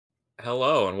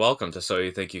Hello and welcome to So You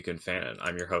Think You Can Fanon.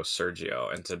 I'm your host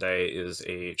Sergio, and today is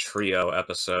a trio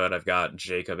episode. I've got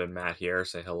Jacob and Matt here.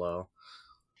 Say hello.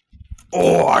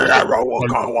 Oh, I am a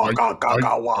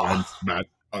Thanks, Matt.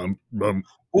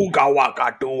 Uga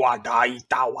waka do wata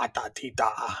ita wata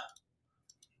tita.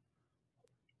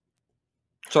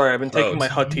 Sorry, I've been taking my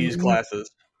Huttese classes.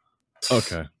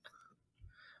 Okay.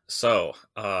 So,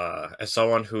 as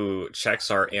someone who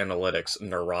checks our analytics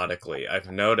neurotically,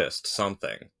 I've noticed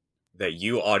something that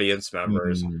you audience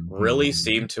members really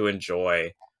seem to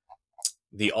enjoy: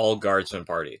 the All Guardsman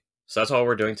Party. So that's all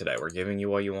we're doing today. We're giving you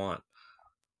what you want.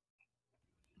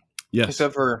 Yes.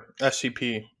 Except for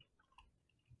SCP.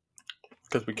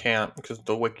 Because we can't, because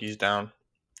the wiki's down.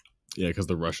 Yeah, because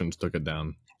the Russians took it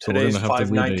down. So Today's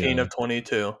 5/19 of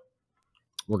 22.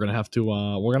 We're gonna have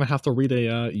to read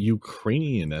a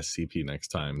Ukrainian SCP next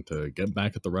time to get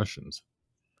back at the Russians.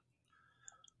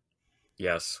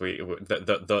 Yes,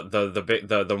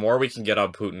 the more we can get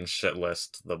on Putin's shit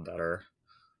list, the better.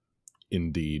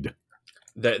 Indeed.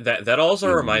 That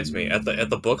also reminds me, at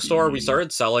the bookstore we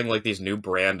started selling like these new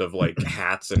brand of like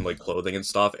hats and like clothing and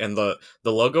stuff, and the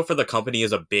logo for the company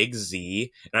is a big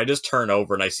Z, and I just turn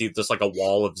over and I see just like a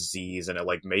wall of Z's, and it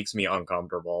like makes me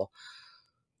uncomfortable.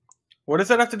 What does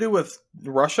that have to do with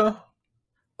Russia?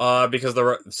 Because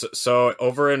so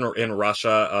over in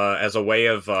Russia, as a way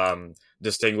of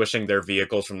distinguishing their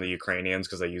vehicles from the Ukrainians,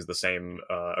 because they use the same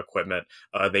equipment,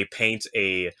 they paint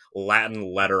a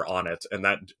Latin letter on it, and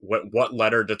that what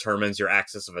letter determines your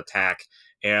axis of attack.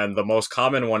 And the most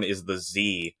common one is the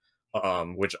Z,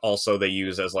 which also they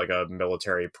use as like a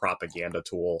military propaganda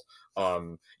tool.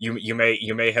 You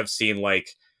may have seen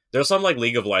like there's some like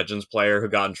League of Legends player who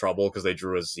got in trouble because they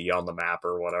drew a Z on the map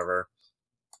or whatever.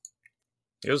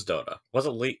 It was Dota.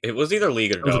 It was either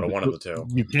League or Dota, one of the two.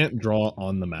 You can't draw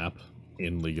on the map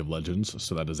in League of Legends,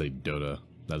 so that is a Dota.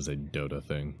 That is a Dota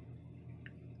thing.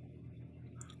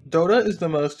 Dota is the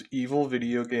most evil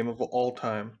video game of all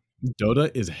time.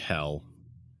 Dota is hell.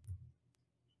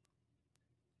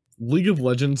 League of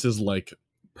Legends is like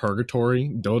purgatory.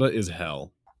 Dota is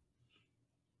hell.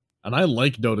 And I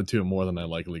like Dota 2 more than I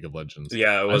like League of Legends.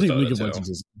 Yeah, it was I think Dota League of 2. Legends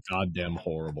is goddamn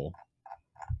horrible.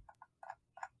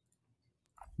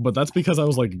 But that's because I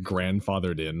was like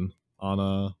grandfathered in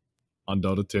on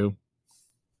Dota 2.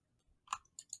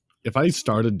 If I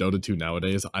started Dota 2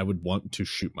 nowadays, I would want to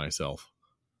shoot myself.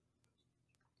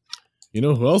 You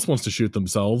know who else wants to shoot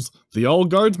themselves? The All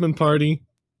Guardsman Party.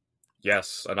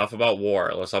 Yes, enough about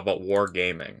war. Let's talk about war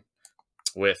gaming.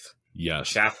 With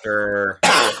chapter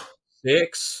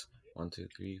 6. 1, 2,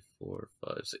 3, 4,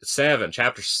 5, 6, 7.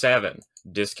 Chapter 7.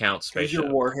 Discount spaceship.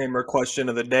 Here's your Warhammer question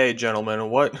of the day, gentlemen.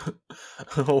 What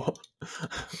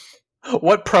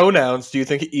pronouns do you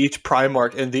think each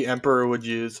Primarch and the Emperor would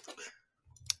use?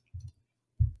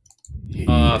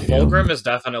 Fulgrim is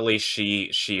definitely she,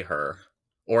 her.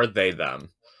 Or they, them.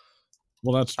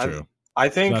 Well, that's true. I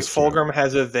think Fulgrim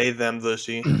has a they, them,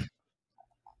 lucy.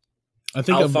 I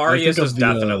think Alfarius is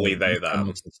definitely they,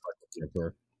 them.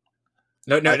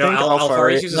 No,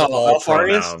 Alfarius uses all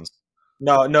pronouns.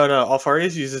 No.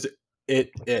 Alfarius uses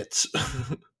it's.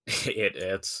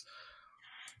 it's.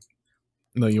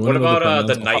 No, you. What about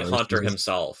the Night Hunter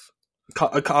himself?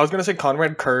 I was gonna say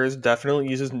Conrad Kurz definitely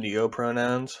uses neo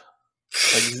pronouns,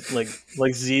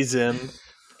 like Zim.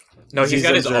 No, he's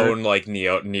got his own like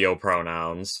neo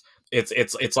pronouns.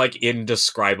 It's like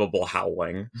indescribable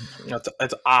howling. It's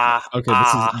Okay,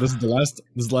 this is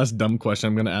the last dumb question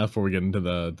I'm gonna ask before we get into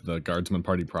the Guardsman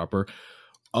Party proper.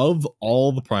 Of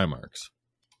all the Primarchs,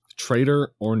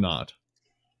 traitor or not,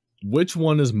 which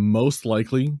one is most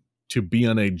likely to be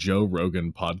on a Joe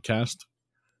Rogan podcast?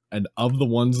 And of the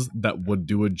ones that would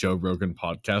do a Joe Rogan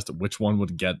podcast, which one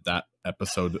would get that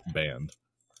episode banned?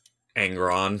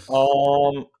 Angron.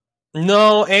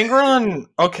 No, Angron.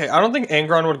 Okay, I don't think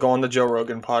Angron would go on the Joe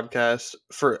Rogan podcast.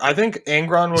 I think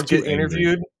Angron would get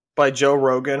interviewed by Joe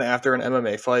Rogan after an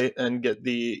MMA fight and get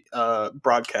the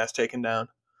broadcast taken down.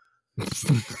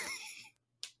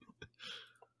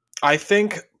 I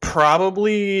think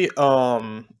probably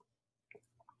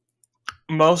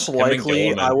most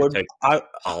likely I would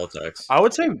politics. I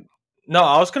would say no.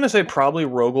 I was gonna say probably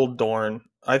Rogel Dorn.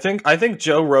 I think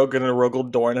Joe Rogan and Rogel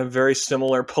Dorn have very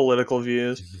similar political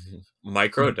views.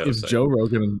 Microdosing.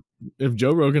 If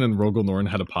Joe Rogan and Rogel Dorn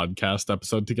had a podcast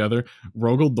episode together,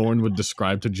 Rogel Dorn would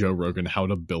describe to Joe Rogan how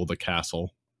to build a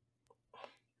castle.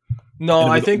 No,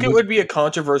 I think it would be a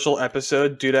controversial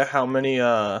episode due to how many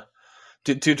to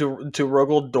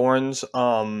Rogel Dorn's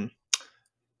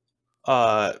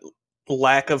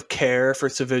lack of care for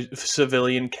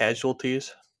civilian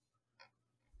casualties.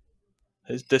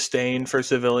 His disdain for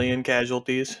civilian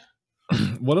casualties.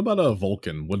 What about a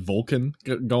Vulcan? Would Vulcan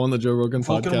go on the Joe Rogan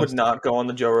podcast? Vulcan would not go on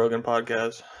the Joe Rogan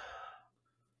podcast.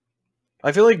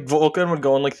 I feel like Vulcan would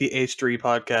go on like the H3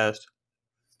 podcast.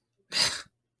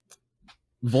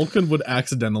 Vulcan would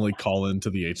accidentally call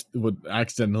into the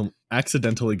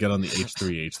accidentally get on the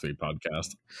H3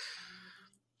 podcast.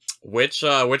 Which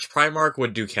Primarch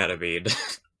would do ketamine?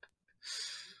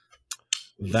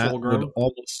 That Fulgrim? would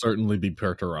almost certainly be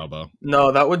Perturabo.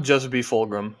 No, that would just be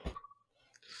Fulgrim.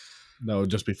 That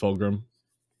would just be Fulgrim.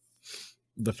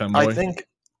 The femboy. I think.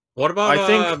 What about I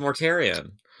think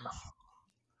Mortarion?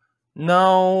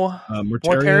 No,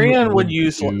 Mortarion would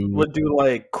do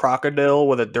like Crocodile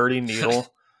with a dirty needle.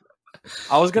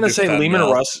 I was gonna say Lehman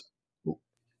Russ.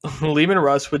 Lehman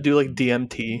Russ would do like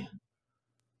DMT.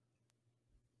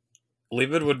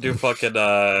 Lehman would do fucking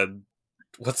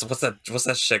what's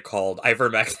that shit called?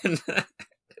 Ivermectin.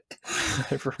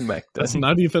 Ivermectin. That's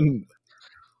not even.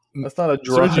 That's not a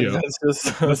drug. Sergio. That's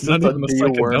just not a even a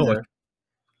psychedelic.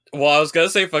 Well, I was gonna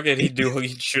say fucking he'd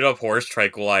shoot up horse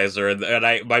tranquilizer, and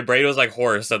my brain was like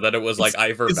horse, and then it was like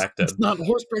ivermectin. It's not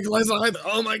horse tranquilizer either.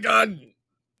 Oh my god!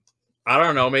 I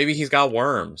don't know. Maybe he's got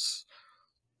worms.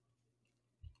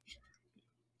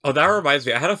 Oh, that reminds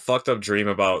me. I had a fucked up dream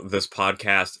about this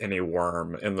podcast and a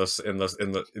worm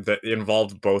that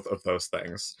involved both of those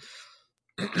things.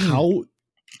 How?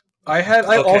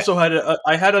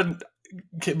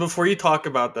 Before you talk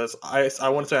about this, I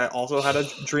want to say I also had a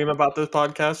dream about this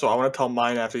podcast, so I want to tell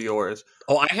mine after yours.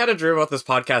 Oh, I had a dream about this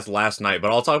podcast last night, but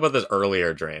I'll talk about this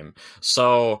earlier dream.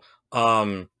 So,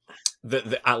 I'm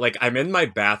in my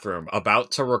bathroom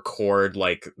about to record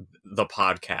like the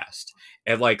podcast,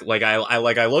 and I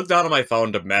look down at my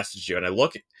phone to message you, and I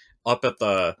look up at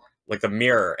the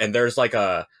mirror, and there's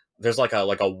a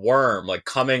worm like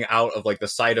coming out of like the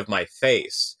side of my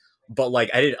face. But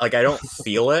I don't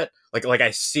feel it. Like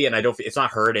I see it and I don't. It's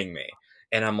not hurting me.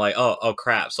 And I'm like, oh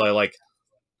crap. So I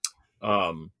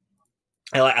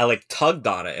tugged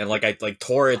on it and I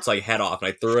tore its like head off and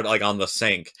I threw it like on the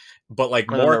sink. But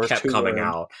more kept coming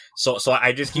out. So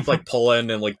I just keep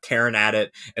pulling and tearing at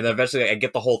it, and then eventually I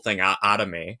get the whole thing out of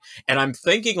me. And I'm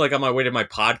thinking on my way to my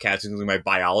podcast using my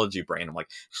biology brain. I'm like,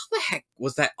 how the heck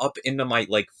was that up into my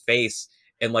face?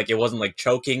 And it wasn't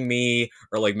choking me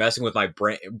or messing with my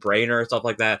brain or stuff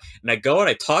like that. And I go and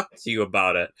I talk to you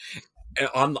about it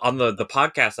on the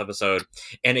podcast episode,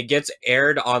 and it gets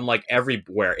aired on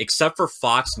everywhere except for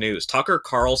Fox News. Tucker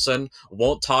Carlson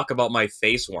won't talk about my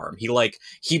face worm. He mentions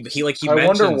I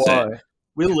wonder why. it.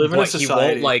 We live in a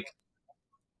society. He won't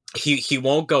he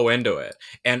won't go into it,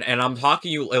 and I'm talking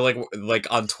to you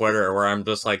on Twitter where I'm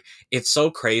just it's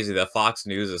so crazy that Fox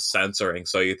News is censoring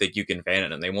so you think you can fan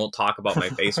it, and they won't talk about my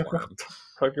face worm.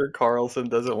 Tucker Carlson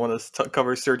doesn't want to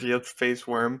cover Sergio's face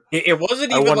worm. It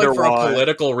wasn't even for a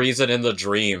political reason in the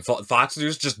dream. Fox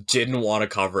News just didn't want to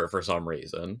cover it for some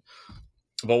reason.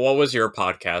 But what was your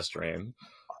podcast dream?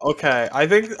 Okay, I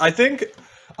think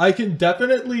I can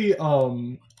definitely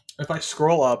if I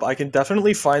scroll up, I can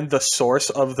definitely find the source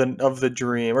of the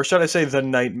dream, or should I say the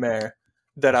nightmare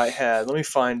that I had. Let me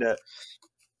find it.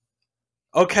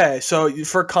 Okay, so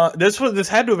this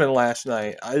had to have been last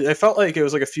night. I felt like it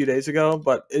was a few days ago,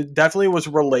 but it definitely was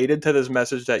related to this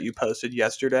message that you posted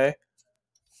yesterday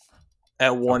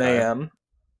at 1 a.m.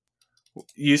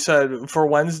 You said, for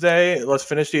Wednesday, let's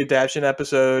finish the adaptation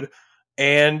episode,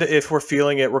 and if we're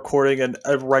feeling it, recording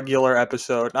a regular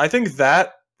episode. And I think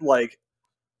that,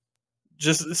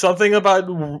 just something about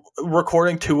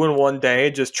recording 2 in one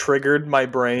day just triggered my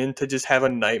brain to just have a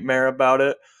nightmare about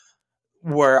it,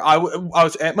 where I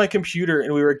was at my computer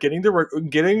and we were getting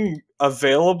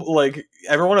available,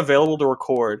 everyone available to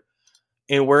record,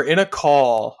 and we're in a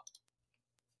call,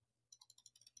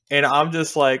 and I'm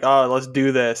just oh, let's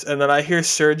do this. And then I hear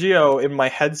Sergio in my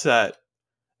headset,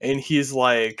 and he's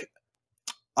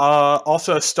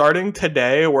also, starting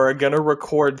today, we're going to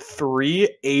record 3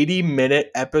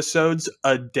 80-minute episodes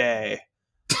a day.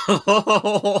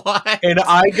 What? And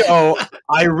I go,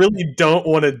 I really don't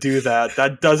want to do that.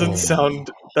 That doesn't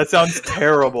that sounds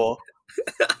terrible.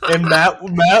 And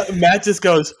Matt just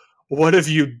goes, what have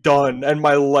you done? And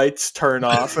my lights turn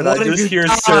off, and I just hear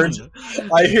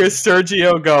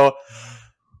Sergio go,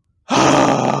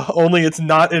 only it's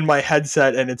not in my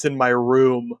headset and it's in my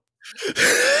room.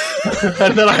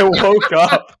 And then I woke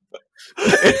up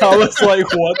and I was like,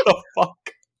 what the fuck?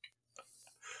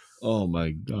 Oh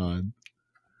my god.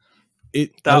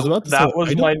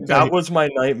 That was my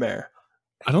nightmare.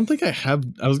 I don't think I have.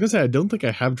 I was gonna say I don't think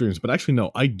I have dreams, but actually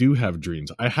no, I do have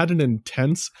dreams. I had an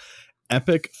intense,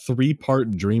 epic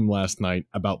 3-part dream last night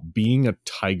about being a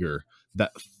tiger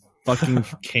that fucking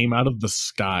came out of the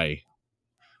sky.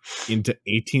 into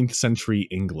 18th century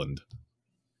England.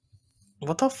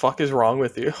 What the fuck is wrong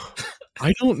with you?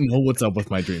 I don't know what's up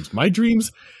with my dreams. My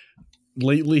dreams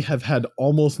lately have had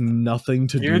almost nothing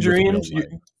to do with real life.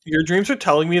 Your dreams are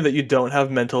telling me that you don't have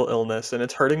mental illness, and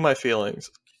it's hurting my feelings.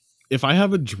 If I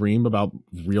have a dream about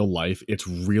real life, it's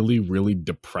really, really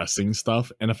depressing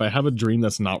stuff. And if I have a dream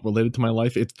that's not related to my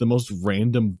life, it's the most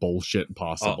random bullshit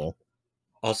possible.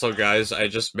 Also, guys, I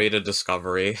just made a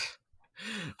discovery.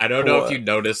 I don't know if you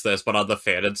noticed this, but on the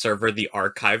Fanon server, the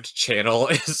archived channel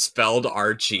is spelled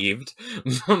archived.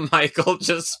 Michael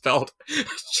just spelled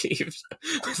achieved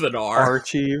with an R.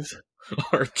 Archived.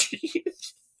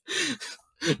 Archived.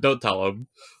 Don't tell him.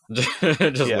 Just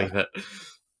leave it.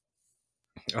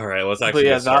 All right, let's actually. But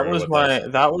yeah,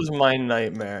 that was my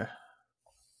nightmare.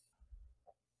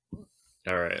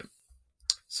 All right,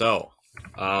 so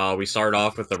we start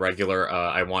off with the regular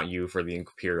 "I want you for the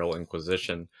Imperial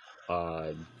Inquisition"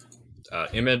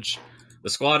 image. The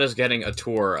squad is getting a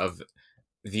tour of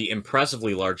the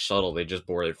impressively large shuttle they just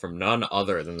boarded from none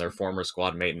other than their former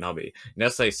squad mate Nubby.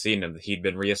 Next they seen him, he'd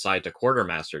been reassigned to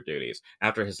quartermaster duties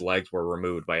after his legs were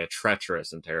removed by a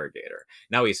treacherous interrogator.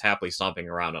 Now he's happily stomping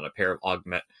around on a pair of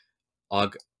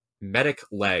augmetic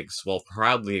legs while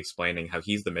proudly explaining how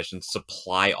he's the mission's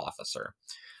supply officer.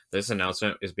 This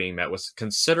announcement is being met with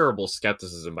considerable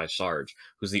skepticism by Sarge,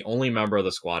 who's the only member of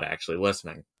the squad actually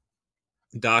listening.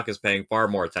 Doc is paying far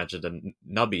more attention to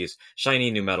Nubby's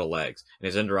shiny new metal legs and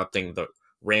is interrupting the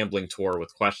rambling tour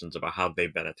with questions about how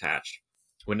they've been attached.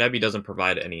 When Nubby doesn't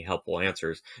provide any helpful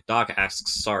answers, Doc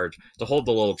asks Sarge to hold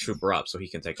the little trooper up so he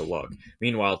can take a look.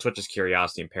 Meanwhile, Twitch's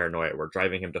curiosity and paranoia were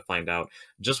driving him to find out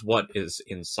just what is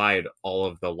inside all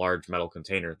of the large metal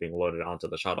containers being loaded onto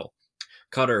the shuttle.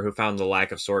 Cutter, who found the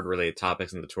lack of sword-related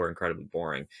topics in the tour incredibly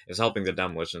boring, is helping the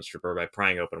demolitions trooper by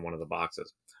prying open one of the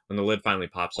boxes. When the lid finally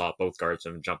pops off, both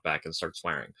guardsmen jump back and start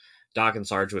swearing. Doc and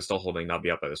Sarge, who is still holding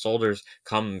Nubby up by the shoulders,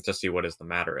 come to see what the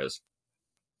matter is.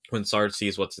 When Sarge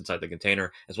sees what's inside the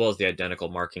container, as well as the identical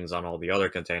markings on all the other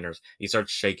containers, he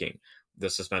starts shaking the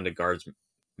suspended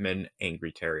guardsman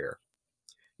angry terrier.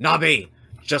 Nubby!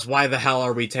 Just why the hell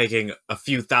are we taking a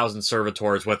few thousand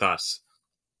servitors with us?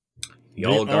 The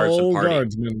All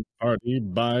Guardsman Party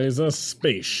buys a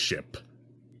spaceship.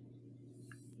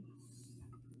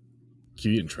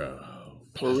 Cue intro.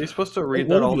 Were we supposed to read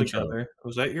that all together?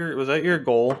 Was that your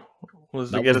goal?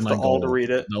 Was to get us all to read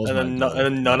it, and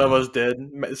then none of us did.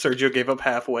 Sergio gave up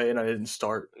halfway, and I didn't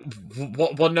start.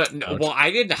 Well, no, well,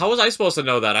 I didn't. How was I supposed to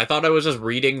know that? I thought I was just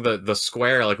reading the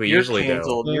square like we usually do.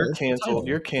 You're canceled.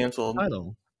 You're canceled.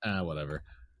 Whatever.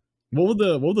 What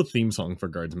would the theme song for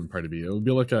Guardsman Party be? It would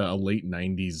be like a late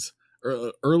 90s,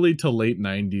 early to late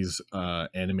 90s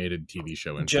animated TV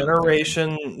show.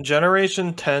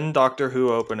 Generation 10 Doctor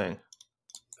Who opening.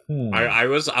 I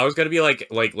was gonna be like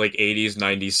 80s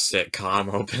 90s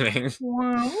sitcom opening.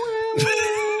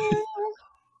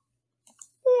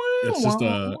 It's just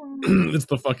it's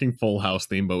the fucking Full House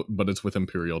theme, but it's with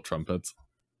Imperial trumpets.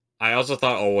 I also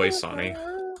thought Always Sunny.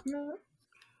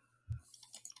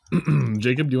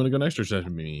 Jacob, do you want to go next or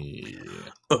should me?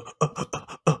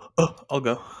 I'll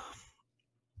go.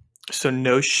 So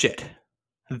no shit.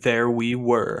 There we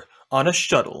were, on a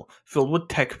shuttle filled with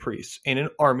tech priests and an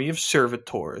army of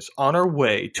servitors, on our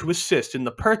way to assist in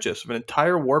the purchase of an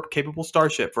entire warp-capable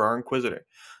starship for our Inquisitor.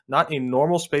 Not a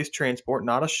normal space transport,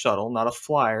 not a shuttle, not a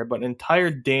flyer, but an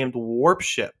entire damned warp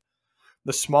ship.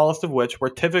 The smallest of which were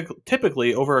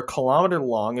typically over 1 kilometer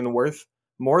long and worth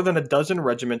more than a dozen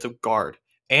regiments of guard.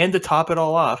 And to top it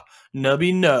all off,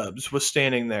 Nubby Nubs was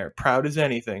standing there, proud as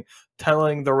anything,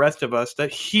 telling the rest of us that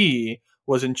he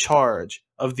was in charge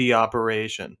of the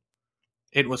operation.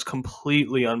 It was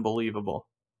completely unbelievable.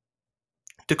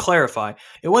 To clarify,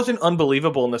 it wasn't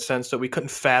unbelievable in the sense that we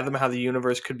couldn't fathom how the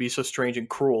universe could be so strange and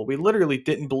cruel. We literally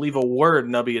didn't believe a word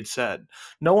Nubby had said.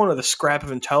 No one with a scrap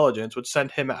of intelligence would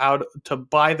send him out to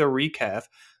buy the recaf,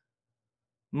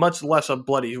 much less a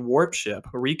bloody warp ship.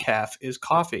 Recaf is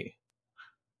coffee.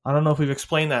 I don't know if we've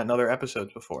explained that in other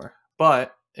episodes before,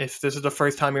 but if this is the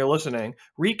first time you're listening,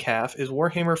 Recaf is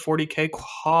Warhammer 40k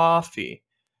coffee.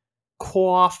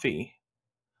 Coffee.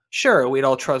 Sure, we'd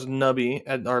all trust Nubby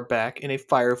at our back in a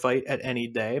firefight at any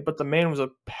day, but the man was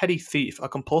a petty thief, a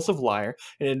compulsive liar,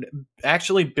 and had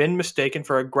actually been mistaken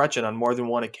for a Gretchen on more than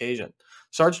one occasion.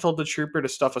 Sarge told the trooper to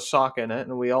stuff a sock in it,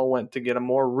 and we all went to get a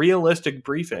more realistic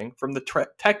briefing from the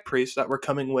tech priests that were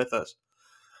coming with us.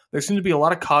 There seemed to be a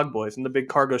lot of cogboys in the big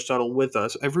cargo shuttle with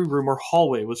us. Every room or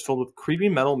hallway was filled with creepy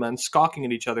metal men skulking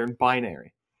at each other in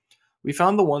binary. We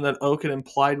found the one that Oak had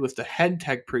implied was the head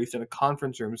tech priest in a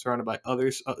conference room surrounded by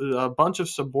others, a bunch of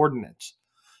subordinates.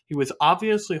 He was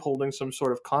obviously holding some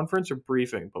sort of conference or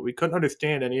briefing, but we couldn't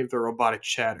understand any of the robotic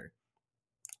chatter.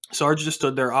 Sarge just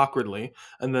stood there awkwardly,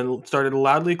 and then started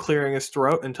loudly clearing his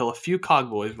throat until a few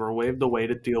cogboys were waved away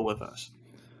to deal with us.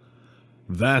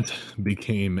 That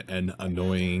became an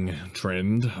annoying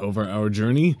trend over our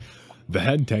journey. The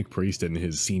head tech priest and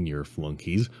his senior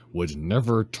flunkies would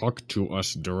never talk to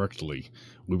us directly.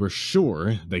 We were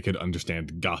sure they could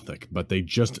understand Gothic, but they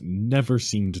just never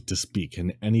seemed to speak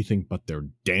in anything but their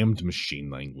damned machine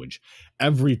language.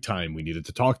 Every time we needed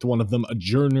to talk to one of them, a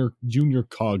junior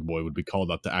cogboy would be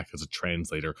called up to act as a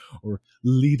translator or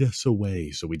lead us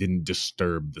away so we didn't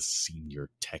disturb the senior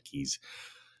techies.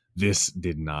 This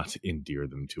did not endear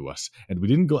them to us, and we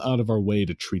didn't go out of our way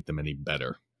to treat them any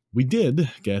better. We did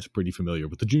get pretty familiar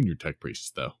with the junior tech priests,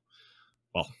 though.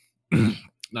 Well,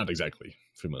 not exactly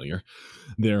familiar.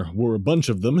 There were a bunch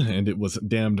of them, and it was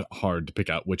damned hard to pick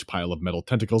out which pile of metal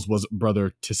tentacles was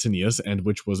Brother Ticinius and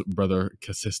which was Brother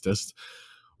Cassistus.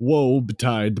 Woe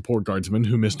betide the poor guardsman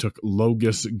who mistook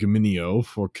Logus Guminio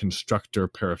for Constructor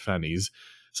Paraphanes.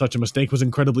 Such a mistake was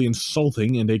incredibly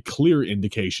insulting and a clear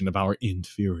indication of our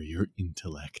inferior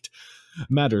intellect.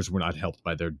 Matters were not helped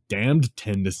by their damned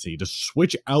tendency to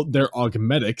switch out their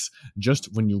augmetics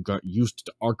just when you got used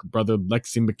to Arch-Brother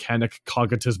Lexi-Mechanic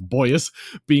Cogitus Boyus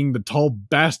being the tall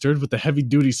bastard with the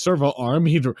heavy-duty servo arm.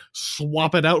 He'd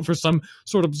swap it out for some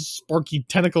sort of sparky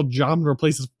tentacle job and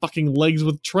replace his fucking legs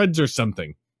with treads or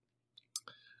something.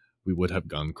 We would have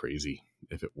gone crazy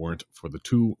if it weren't for the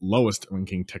two lowest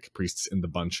ranking tech priests in the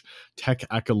bunch, tech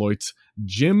acolytes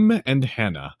Jim and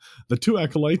Hannah. The two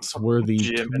acolytes were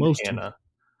the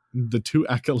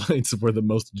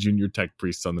most junior tech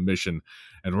priests on the mission,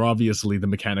 and were obviously the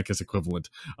Mechanicus equivalent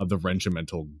of the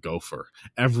regimental gopher.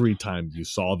 Every time you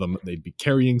saw them, they'd be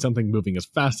carrying something, moving as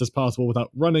fast as possible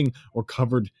without running, or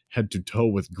covered head to toe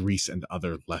with grease and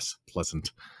other less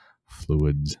pleasant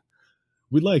fluids.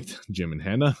 We liked Jim and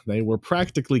Hannah. They were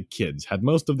practically kids, had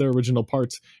most of their original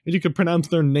parts, and you could pronounce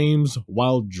their names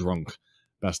while drunk.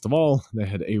 Best of all, they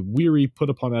had a weary,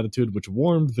 put-upon attitude which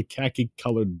warmed the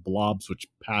khaki-colored blobs which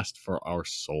passed for our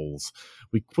souls.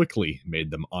 We quickly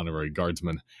made them honorary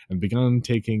guardsmen, and began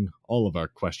taking all of our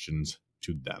questions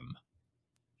to them.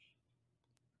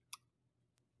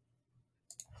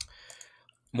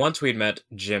 Once we'd met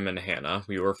Jim and Hannah,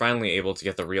 we were finally able to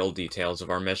get the real details of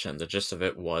our mission. The gist of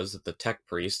it was that the tech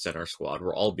priests in our squad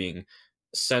were all being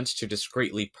sent to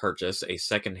discreetly purchase a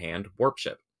second-hand warp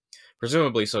ship,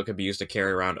 presumably so it could be used to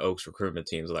carry around Oak's recruitment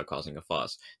teams without causing a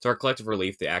fuss. To our collective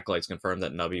relief, the acolytes confirmed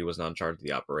that Nubby was not in charge of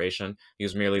the operation. He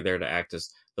was merely there to act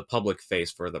as the public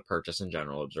face for the purchase and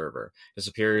general observer. His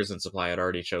superiors in supply had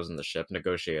already chosen the ship,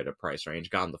 negotiated a price range,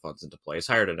 gotten the funds into place,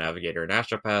 hired a navigator and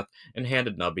astropath, and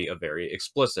handed Nubby a very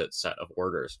explicit set of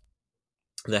orders.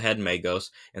 The head Magos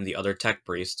and the other tech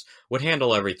priests would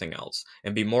handle everything else,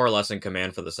 and be more or less in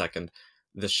command for the second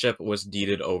the ship was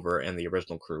deeded over and the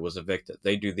original crew was evicted.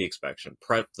 They do the inspection,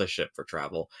 prep the ship for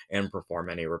travel, and perform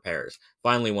any repairs.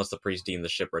 Finally, once the priests deemed the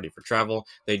ship ready for travel,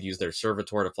 they'd use their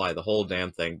servitor to fly the whole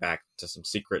damn thing back to some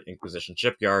secret Inquisition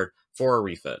shipyard for a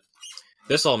refit.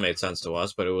 This all made sense to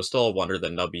us, but it was still a wonder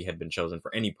that Nubby had been chosen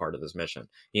for any part of this mission.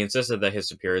 He insisted that his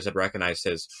superiors had recognized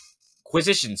his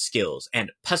acquisition skills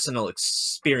and personal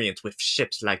experience with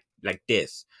ships like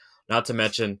this, not to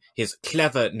mention his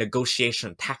clever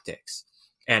negotiation tactics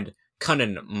and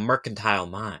cunning mercantile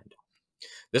mind.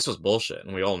 This was bullshit,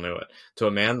 and we all knew it. To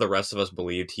a man, the rest of us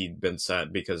believed he'd been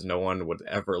sent because no one would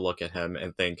ever look at him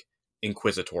and think,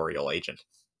 inquisitorial agent.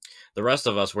 The rest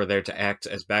of us were there to act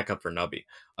as backup for Nubby.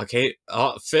 Okay,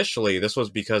 officially, this was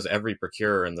because every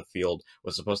procurer in the field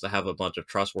was supposed to have a bunch of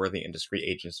trustworthy and discreet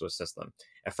agents to assist them.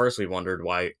 At first, we wondered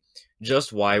why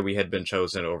we had been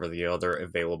chosen over the other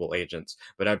available agents,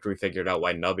 but after we figured out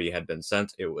why Nubby had been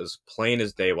sent, it was plain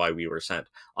as day why we were sent.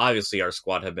 Obviously, our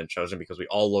squad had been chosen because we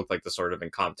all looked like the sort of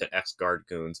incompetent ex-guard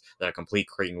goons that a complete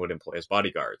cretin would employ as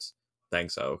bodyguards.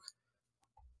 Thanks, Oak.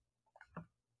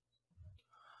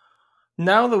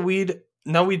 Now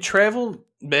we traveled.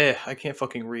 I can't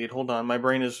fucking read. Hold on, my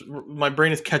brain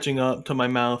is catching up to my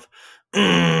mouth.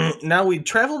 Now we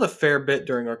traveled a fair bit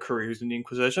during our careers in the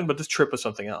Inquisition, but this trip was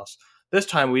something else. This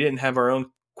time we didn't have our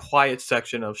own quiet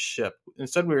section of ship.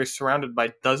 Instead, we were surrounded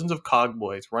by dozens of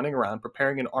cogboys running around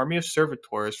preparing an army of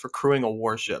servitors for crewing a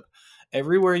warship.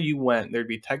 Everywhere you went, there'd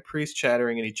be tech priests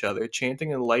chattering at each other,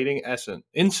 chanting and lighting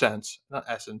incense,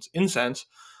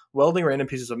 welding random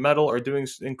pieces of metal, or doing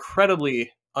incredibly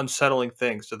unsettling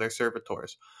things to their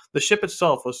servitors. The ship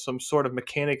itself was some sort of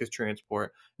mechanicus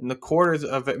transport, and the quarters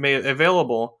of it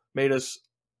made us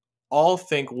all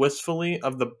think wistfully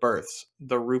of the berths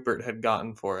the Rupert had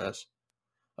gotten for us.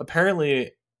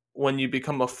 Apparently, when you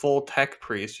become a full tech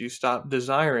priest, you stop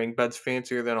desiring beds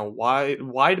fancier than a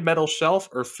wide metal shelf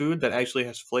or food that actually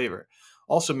has flavor.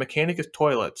 Also, Mechanicus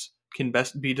toilets can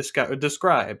best be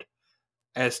described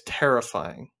as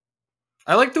terrifying.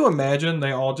 I like to imagine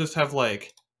they all just have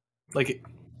like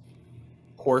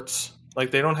ports.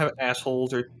 Like they don't have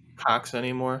assholes or cocks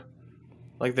anymore.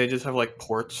 Like they just have like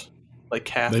ports, like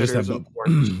catheters and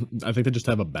ports. I think they just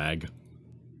have a bag.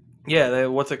 Yeah,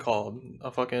 what's it called?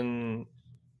 A fucking.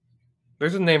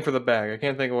 There's a name for the bag. I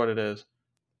can't think of what it is.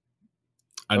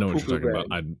 I know what you're talking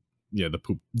about.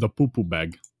 The poo-poo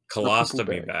bag.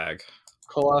 Colostomy bag.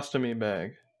 Colostomy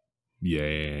bag.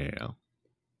 Yeah.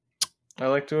 I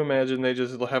like to imagine they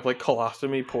just have like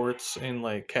colostomy ports and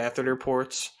like catheter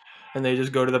ports, and they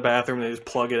just go to the bathroom and they just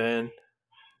plug it in.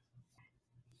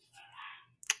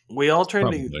 We all tried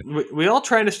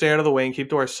to stay out of the way and keep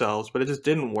to ourselves, but it just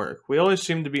didn't work. We always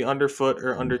seemed to be underfoot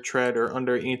or under tread or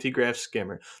under anti-grav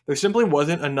skimmer. There simply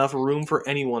wasn't enough room for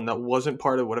anyone that wasn't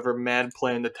part of whatever mad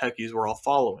plan the techies were all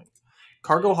following.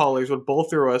 Cargo haulers would bowl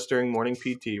through us during morning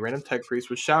PT. Random tech priests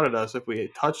would shout at us if we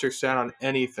had touched or sat on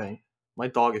anything. My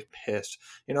dog is pissed.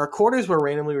 And our quarters were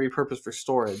randomly repurposed for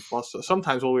storage,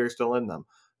 sometimes while we were still in them.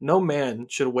 No man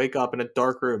should wake up in a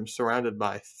dark room surrounded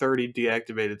by 30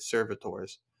 deactivated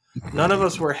servitors. None of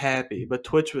us were happy, but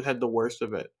Twitch had the worst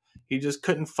of it. He just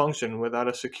couldn't function without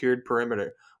a secured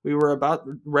perimeter. We were about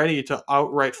ready to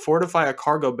outright fortify a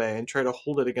cargo bay and try to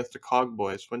hold it against the Cog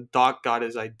Boys when Doc got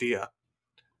his idea.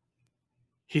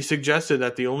 He suggested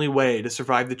that the only way to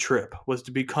survive the trip was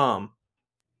to become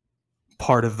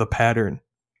part of the pattern.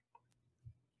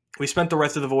 We spent the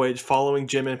rest of the voyage following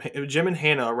Jim and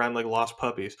Hannah around like lost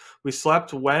puppies. We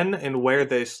slept when and where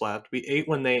they slept. We ate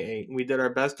when they ate. We did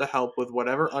our best to help with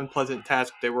whatever unpleasant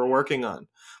task they were working on.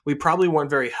 We probably weren't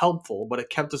very helpful, but it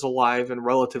kept us alive and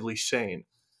relatively sane.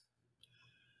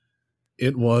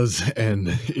 It was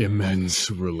an immense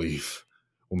relief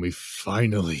when we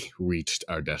finally reached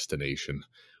our destination.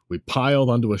 We piled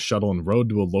onto a shuttle and rode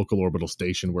to a local orbital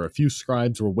station where a few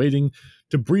scribes were waiting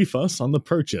to brief us on the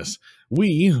purchase.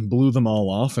 We blew them all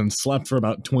off and slept for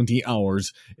about 20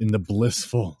 hours in the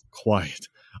blissful quiet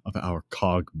of our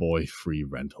Cogboy-free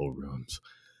rental rooms.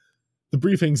 The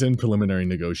briefings and preliminary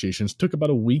negotiations took about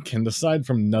a week, and aside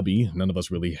from Nubby, none of us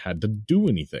really had to do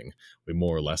anything. We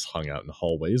more or less hung out in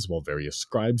hallways while various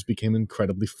scribes became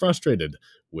incredibly frustrated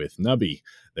with Nubby.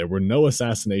 There were no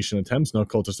assassination attempts, no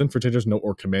cultist infiltrators, no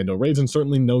Orc Commando raids, and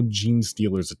certainly no Gene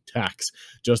Stealers attacks.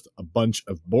 Just a bunch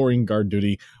of boring guard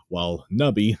duty, while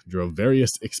Nubby drove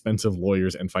various expensive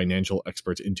lawyers and financial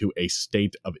experts into a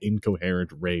state of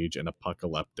incoherent rage and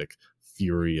apocalyptic,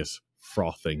 furious,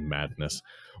 frothing madness.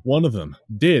 One of them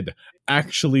did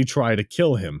actually try to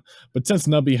kill him, but since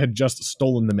Nubby had just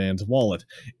stolen the man's wallet,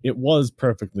 it was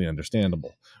perfectly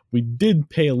understandable. We did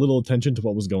pay a little attention to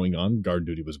what was going on. Guard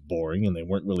duty was boring, and they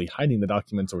weren't really hiding the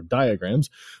documents or diagrams.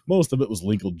 Most of it was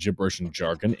legal gibberish and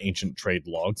jargon, ancient trade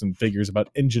logs, and figures about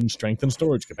engine strength and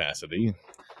storage capacity.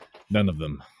 None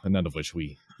of which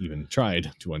we even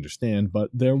tried to understand, but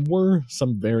there were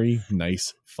some very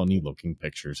nice, funny-looking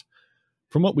pictures.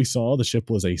 From what we saw, the ship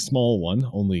was a small one,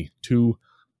 only 2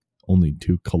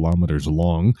 kilometers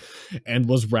long, and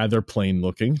was rather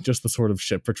plain-looking, just the sort of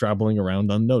ship for traveling around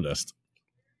unnoticed.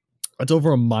 It's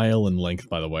over a mile in length,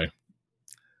 by the way.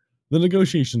 The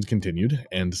negotiations continued,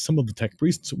 and some of the tech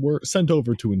priests were sent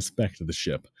over to inspect the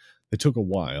ship. They took a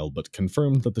while, but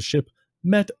confirmed that the ship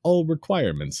met all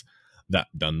requirements. That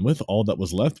done with, all that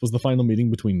was left was the final meeting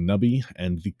between Nubby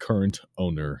and the current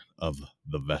owner of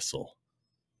the vessel.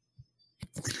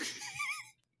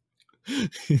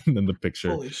 And then the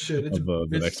picture of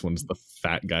the next one's the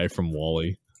fat guy from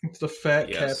WALL-E. It's the fat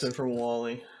captain from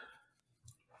WALL-E.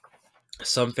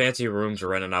 Some fancy rooms were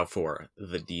rented out for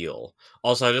the deal.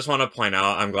 Also, I just want to point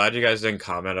out, I'm glad you guys didn't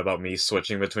comment about me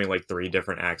switching between like 3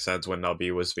 different accents when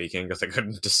Nubby was speaking, because I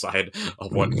couldn't decide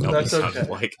what Nubby sounded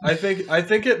like. I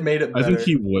think it made it better. I think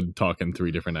he would talk in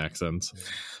 3 different accents.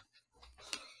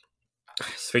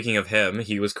 Speaking of him,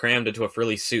 he was crammed into a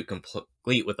frilly suit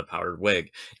complete with a powdered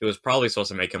wig. It was probably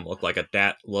supposed to make him look like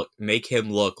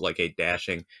a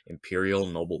dashing imperial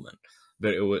nobleman.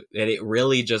 But it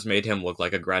really just made him look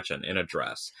like a Gretchen in a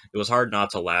dress. It was hard not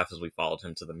to laugh as we followed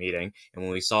him to the meeting, and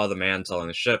when we saw the man selling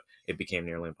the ship, it became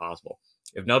nearly impossible.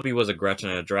 If Nubby was a Gretchen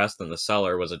in a dress, then the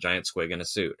seller was a giant squig in a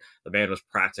suit. The man was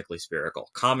practically spherical,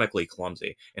 comically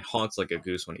clumsy, and honked like a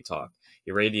goose when he talked.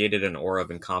 He radiated an aura of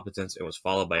incompetence and was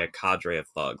followed by a cadre of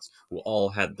thugs, who all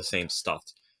had the same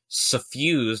stuffed,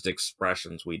 suffused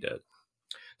expressions we did.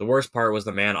 The worst part was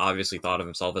the man obviously thought of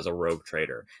himself as a rogue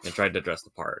trader, and tried to dress the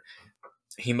part.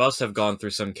 He must have gone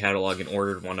through some catalog and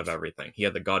ordered one of everything. He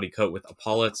had the gaudy coat with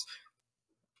epaulets,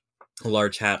 a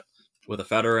large hat with a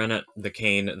feather in it, the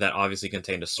cane that obviously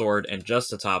contained a sword, and just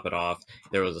to top it off,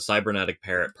 there was a cybernetic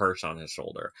parrot perched on his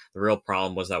shoulder. The real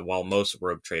problem was that while most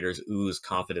rogue traders oozed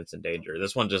confidence and danger,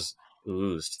 this one just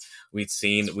oozed. We'd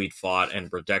fought,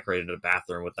 and decorated a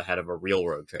bathroom with the head of a real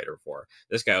rogue trader before.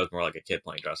 This guy was more like a kid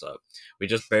playing dress up. We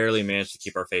just barely managed to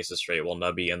keep our faces straight while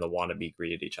Nubby and the wannabe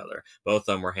greeted each other. Both of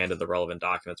them were handed the relevant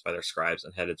documents by their scribes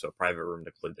and headed to a private room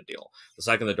to conclude the deal. The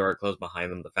second the door closed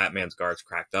behind them, the fat man's guards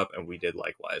cracked up, and we did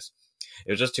likewise.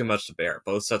 It was just too much to bear.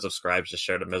 Both sets of scribes just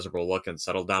shared a miserable look and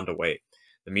settled down to wait.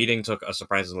 The meeting took a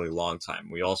surprisingly long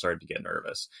time. We all started to get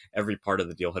nervous. Every part of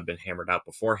the deal had been hammered out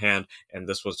beforehand, and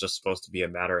this was just supposed to be a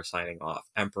matter of signing off.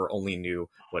 Emperor only knew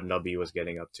what Nubby was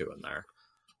getting up to in there.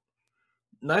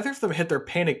 Neither of them hit their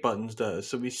panic buttons, though,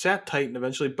 so we sat tight, and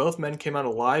eventually both men came out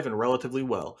alive and relatively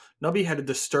well. Nubby had a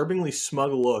disturbingly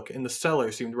smug look, and the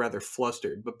seller seemed rather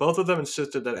flustered, but both of them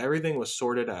insisted that everything was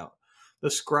sorted out. The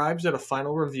scribes did a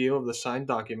final review of the signed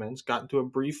documents, got into a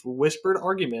brief whispered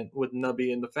argument with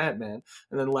Nubby and the fat man,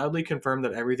 and then loudly confirmed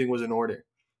that everything was in order.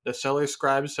 The seller's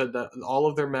scribes said that all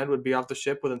of their men would be off the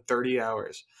ship within 30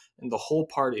 hours, and the whole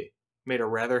party made a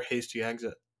rather hasty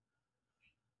exit.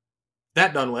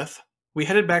 That done with, we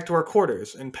headed back to our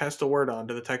quarters and passed the word on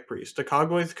to the tech priest. The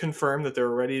cogboys confirmed that they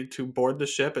were ready to board the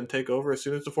ship and take over as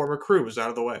soon as the former crew was out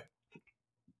of the way.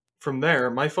 From there,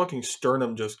 my fucking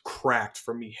sternum just cracked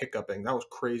from me hiccuping. That was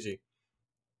crazy.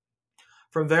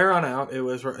 From there on out, it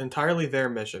was entirely their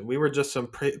mission. We were just some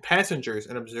passengers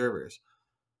and observers.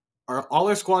 All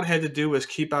our squad had to do was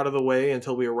keep out of the way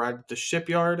until we arrived at the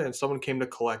shipyard and someone came to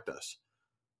collect us.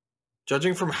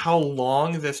 Judging from how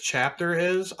long this chapter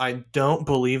is, I don't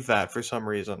believe that for some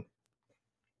reason.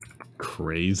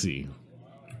 Crazy.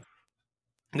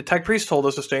 The tech priest told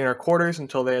us to stay in our quarters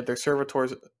until they had their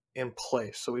servitors in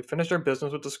place. So we finished our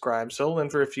business with the scribe, settled in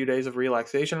for a few days of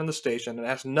relaxation on the station, and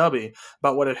asked Nubby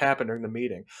about what had happened during the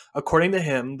meeting. According to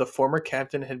him, the former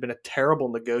captain had been a terrible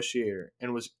negotiator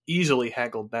and was easily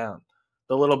haggled down.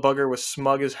 The little bugger was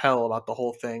smug as hell about the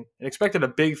whole thing and expected a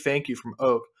big thank you from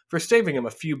Oak for saving him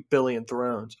a few billion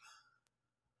thrones.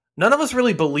 None of us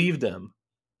really believed him.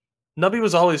 Nubby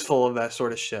was always full of that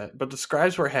sort of shit, but the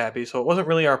scribes were happy, so it wasn't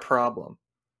really our problem.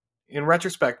 In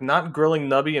retrospect, not grilling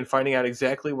Nubby and finding out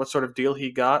exactly what sort of deal he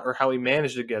got or how he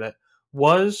managed to get it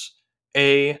was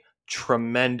a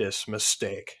tremendous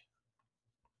mistake.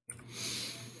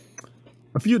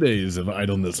 A few days of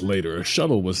idleness later, a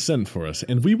shuttle was sent for us,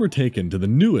 and we were taken to the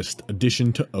newest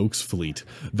addition to Oak's fleet,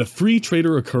 the Free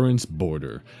Trader Occurrence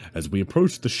Boarder. As we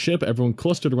approached the ship, everyone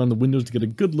clustered around the windows to get a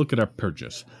good look at our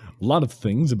purchase. A lot of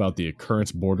things about the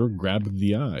Occurrence Boarder grabbed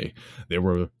the eye. There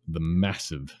were the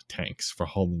massive tanks for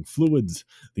hauling fluids,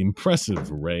 the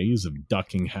impressive arrays of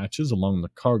docking hatches along the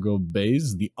cargo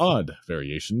bays, the odd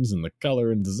variations in the color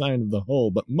and design of the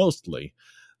hull, but mostly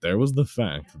there was the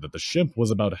fact that the ship was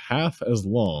about half as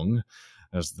long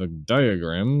as the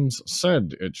diagrams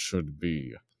said it should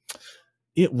be.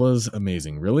 It was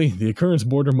amazing, really. The Occurrence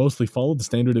Boarder mostly followed the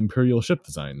standard Imperial ship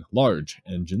design. Large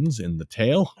engines in the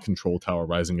tail, control tower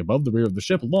rising above the rear of the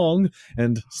ship, long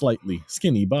and slightly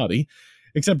skinny body,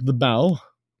 except the bow.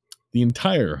 The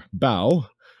entire bow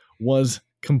was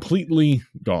completely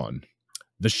gone.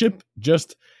 The ship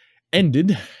just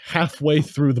ended halfway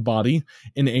through the body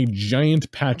in a giant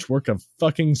patchwork of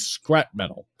fucking scrap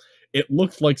metal. It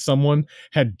looked like someone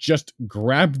had just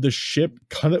grabbed the ship,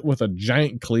 cut it with a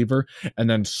giant cleaver, and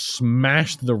then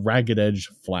smashed the ragged edge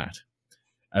flat.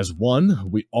 As one,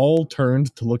 we all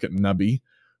turned to look at Nubby,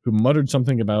 who muttered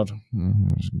something about,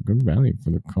 good value for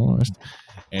the cost,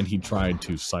 and he tried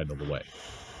to sidle away.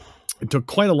 It took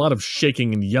quite a lot of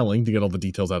shaking and yelling to get all the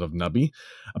details out of Nubby.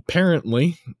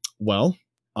 Apparently, well,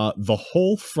 the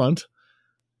whole front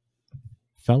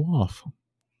fell off.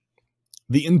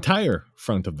 The entire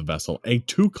front of the vessel, a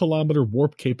 2-kilometer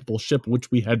warp-capable ship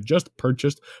which we had just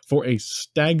purchased for a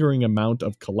staggering amount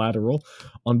of collateral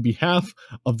on behalf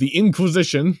of the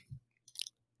Inquisition,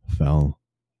 fell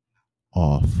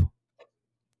off.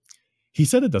 He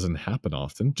said it doesn't happen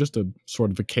often, just a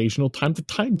sort of occasional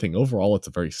time-to-time thing. Overall, it's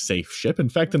a very safe ship. In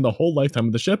fact, in the whole lifetime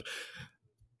of the ship,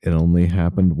 it only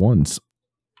happened once.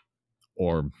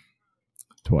 Or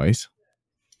twice.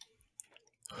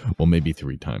 Well, maybe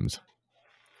 3 times.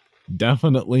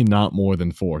 Definitely not more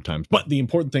than 4 times. But the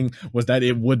important thing was that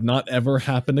it would not ever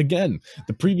happen again.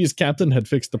 The previous captain had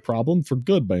fixed the problem for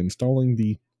good by installing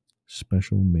the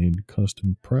special-made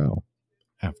custom prow.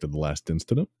 After the last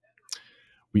incident,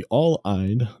 we all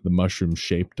eyed the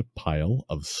mushroom-shaped pile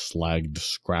of slagged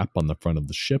scrap on the front of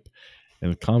the ship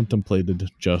and contemplated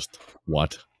just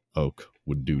what Oak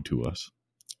would do to us.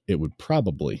 It would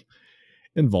probably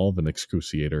involve an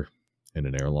excruciator and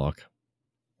an airlock.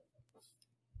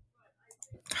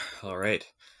 All right.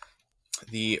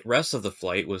 The rest of the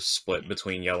flight was split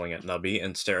between yelling at Nubby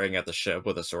and staring at the ship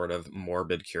with a sort of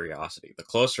morbid curiosity. The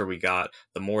closer we got,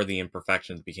 the more the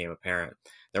imperfections became apparent.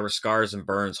 There were scars and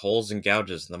burns, holes and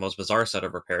gouges, and the most bizarre set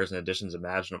of repairs and additions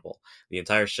imaginable. The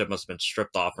entire ship must have been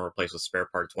stripped off and replaced with spare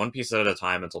parts, one piece at a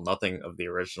time, until nothing of the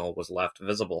original was left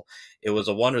visible. It was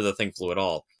a wonder the thing flew at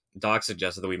all. Doc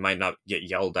suggested that we might not get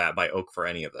yelled at by Oak for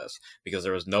any of this, because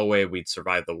there was no way we'd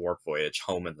survive the warp voyage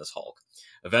home in this hulk.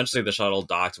 Eventually, the shuttle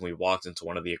docked, and we walked into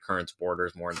one of the Occurrence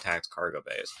border's more intact cargo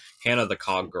bays. Hannah, the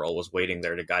cog girl, was waiting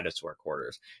there to guide us to our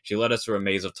quarters. She led us through a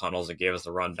maze of tunnels and gave us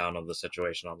a rundown of the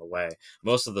situation on the way.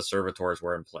 Most of the servitors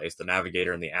were in place, the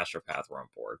navigator and the astropath were on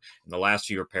board, and the last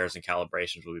few repairs and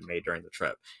calibrations would be made during the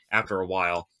trip. After a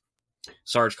while,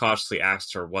 Sarge cautiously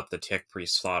asked her what the tech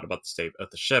priest thought about the state of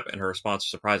the ship, and her response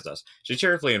surprised us. She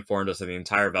cheerfully informed us that the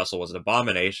entire vessel was an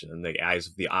abomination in the eyes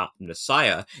of the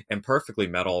Messiah and perfectly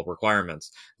met all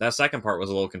requirements. That second part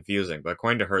was a little confusing, but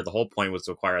according to her, the whole point was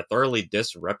to acquire a thoroughly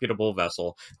disreputable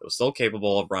vessel that was still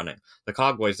capable of running. The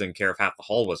cogboys didn't care if half the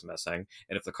hull was missing,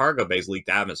 and if the cargo bays leaked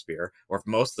atmosphere, or if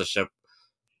most of the ship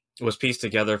was pieced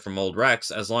together from old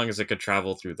wrecks. As long as it could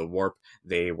travel through the warp,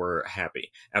 they were happy.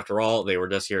 After all, they were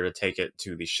just here to take it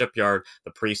to the shipyard.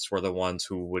 The priests were the ones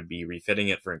who would be refitting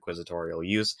it for inquisitorial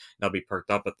use. Nubby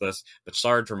perked up at this, but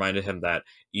Sarge reminded him that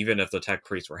even if the tech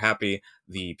priests were happy,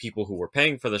 the people who were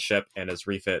paying for the ship and its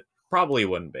refit probably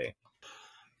wouldn't be.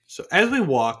 So as we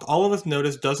walked, all of us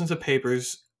noticed dozens of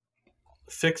papers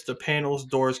fixed to panels,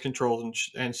 doors,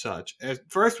 controls, and such. At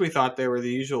first we thought they were the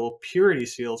usual purity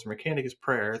seals or Mechanicus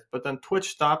prayers, but then Twitch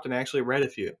stopped and actually read a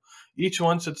few. Each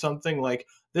one said something like,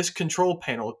 this control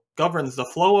panel governs the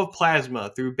flow of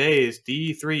plasma through bays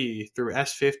D3 through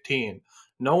S15.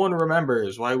 No one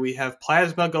remembers why we have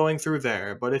plasma going through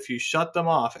there, but if you shut them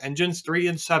off, engines 3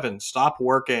 and 7 stop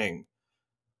working.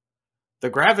 The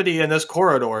gravity in this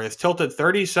corridor is tilted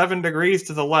 37 degrees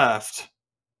to the left.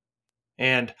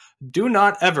 And do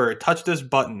not ever touch this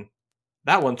button.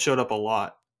 That one showed up a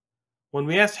lot. When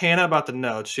we asked Hannah about the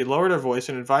notes, she lowered her voice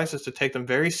and advised us to take them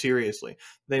very seriously.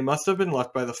 They must have been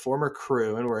left by the former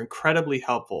crew and were incredibly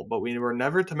helpful, but we were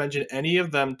never to mention any of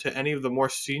them to any of the more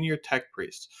senior tech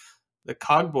priests. The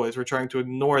cogboys were trying to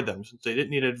ignore them since they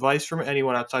didn't need advice from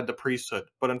anyone outside the priesthood,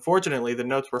 but unfortunately the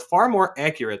notes were far more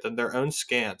accurate than their own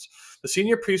scans. The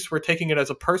senior priests were taking it as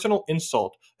a personal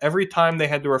insult every time they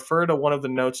had to refer to one of the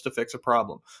notes to fix a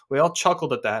problem. We all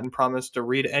chuckled at that and promised to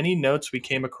read any notes we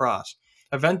came across.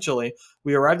 Eventually,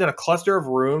 we arrived in a cluster of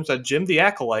rooms that Jim the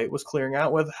Acolyte was clearing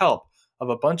out with help of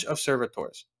a bunch of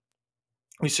servitors.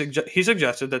 He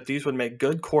suggested that these would make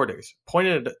good quarters,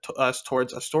 pointed us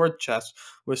towards a storage chest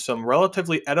with some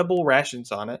relatively edible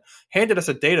rations on it, handed us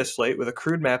a data slate with a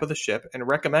crude map of the ship, and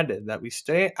recommended that we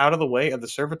stay out of the way of the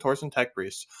servitors and tech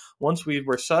priests. Once we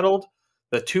were settled,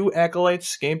 the two acolytes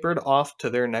scampered off to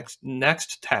their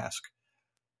next task.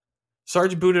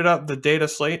 Sarge booted up the data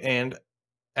slate, and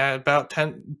at about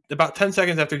 10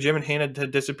 seconds after Jim and Hannah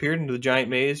had disappeared into the giant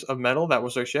maze of metal that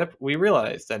was their ship, we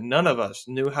realized that none of us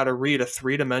knew how to read a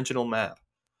three-dimensional map.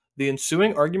 The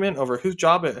ensuing argument over whose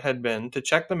job it had been to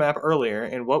check the map earlier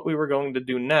and what we were going to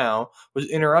do now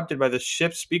was interrupted by the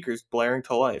ship's speakers blaring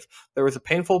to life. There was a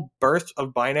painful burst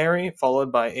of binary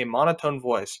followed by a monotone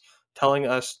voice telling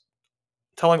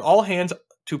all hands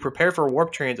to prepare for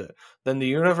warp transit. Then the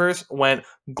universe went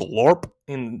glorp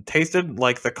and tasted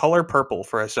like the color purple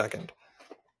for a second.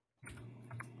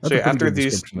 So yeah, after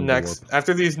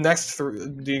these next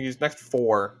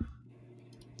four,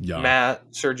 yeah.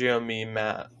 Matt, Sergio, me,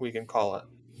 Matt, we can call it.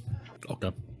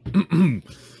 Okay.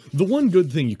 The one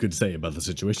good thing you could say about the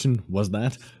situation was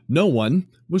that no one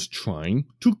was trying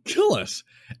to kill us.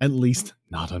 At least,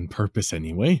 not on purpose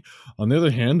anyway. On the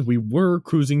other hand, we were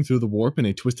cruising through the warp in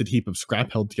a twisted heap of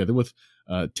scrap held together with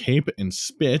tape and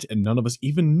spit, and none of us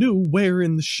even knew where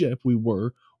in the ship we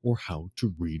were or how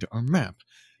to read our map.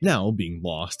 Now, being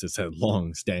lost is a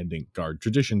long-standing guard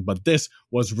tradition, but this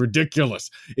was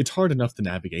ridiculous. It's hard enough to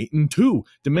navigate in 2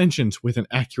 dimensions with an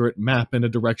accurate map and a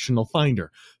directional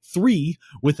finder, 3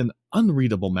 with an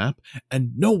unreadable map,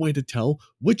 and no way to tell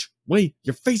which way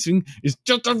you're facing is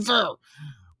just unfair.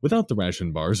 Without the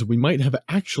ration bars, we might have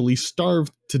actually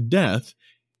starved to death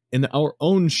in our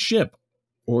own ship,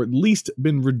 or at least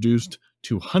been reduced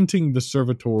to hunting the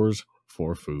servitors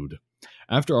for food.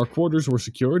 After our quarters were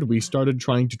secured, we started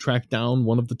trying to track down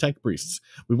one of the tech priests.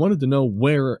 We wanted to know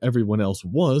where everyone else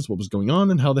was, what was going on,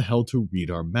 and how the hell to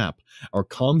read our map. Our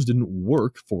comms didn't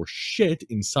work for shit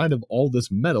inside of all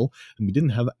this metal, and we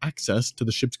didn't have access to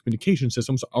the ship's communication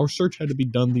system, so our search had to be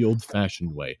done the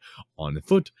old-fashioned way, on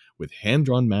foot, with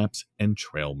hand-drawn maps and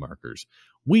trail markers.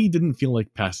 We didn't feel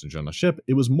like passengers on a ship.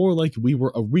 It was more like we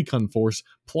were a recon force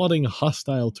plotting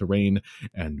hostile terrain,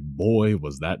 and boy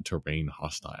was that terrain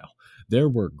hostile. There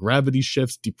were gravity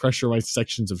shifts, depressurized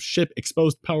sections of ship,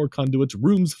 exposed power conduits,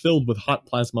 rooms filled with hot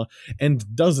plasma,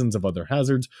 and dozens of other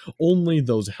hazards. Only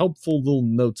those helpful little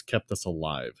notes kept us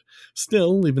alive.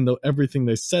 Still, even though everything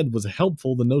they said was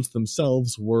helpful, the notes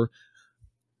themselves were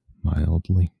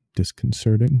mildly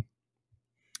disconcerting.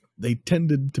 They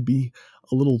tended to be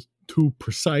a little too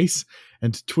precise,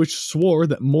 and Twitch swore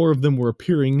that more of them were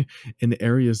appearing in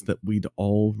areas that we'd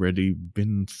already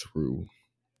been through.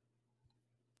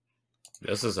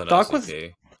 This is an Doc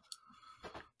SCP.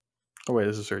 Oh wait,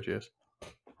 this is Sergius.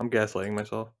 I'm gaslighting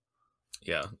myself.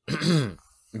 Yeah.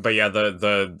 But yeah,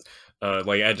 the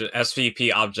like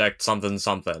SVP object something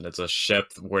something. It's a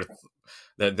ship worth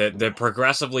that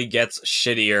progressively gets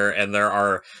shittier, and there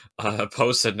are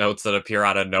post-it notes that appear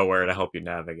out of nowhere to help you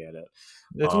navigate it.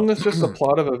 Isn't this just the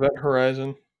plot of Event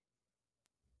Horizon?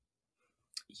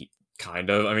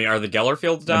 Kind of. I mean, are the Geller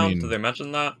fields down? Did they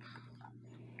mention that?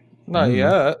 Not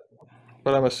yet,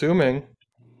 but I'm assuming.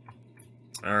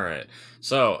 Alright.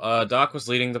 So, Doc was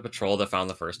leading the patrol that found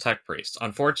the first tech priest.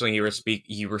 Unfortunately,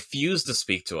 he refused to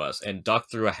speak to us and ducked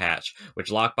through a hatch,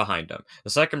 which locked behind him. The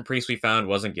second priest we found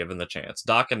wasn't given the chance.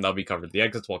 Doc and Nubby covered the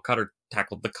exits while Cutter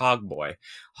tackled the cog boy.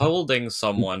 Holding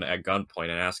someone at gunpoint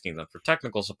and asking them for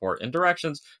technical support and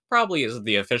directions probably isn't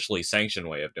the officially sanctioned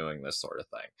way of doing this sort of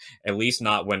thing. At least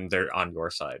not when they're on your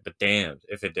side, but damned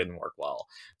if it didn't work well.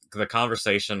 The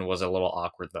conversation was a little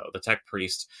awkward, though. The tech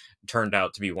priest turned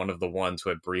out to be one of the ones who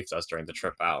had briefed us during the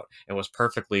trip out and was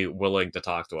perfectly willing to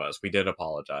talk to us. We did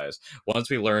apologize. Once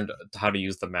we learned how to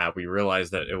use the map, we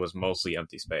realized that it was mostly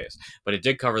empty space, but it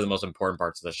did cover the most important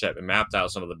parts of the ship. It mapped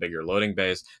out some of the bigger loading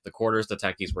bays, the quarters the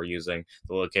techies were using,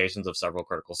 the locations of several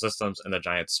critical systems, and the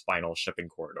giant spinal shipping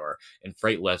corridor and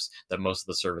freight lifts that most of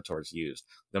the servitors used.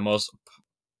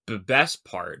 The best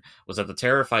part was that the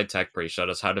terrified tech priest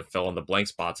showed us how to fill in the blank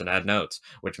spots and add notes,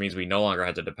 which means we no longer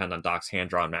had to depend on Doc's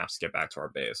hand-drawn maps to get back to our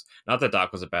base. Not that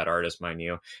Doc was a bad artist, mind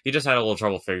you. He just had a little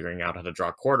trouble figuring out how to draw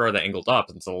a corridor that angled up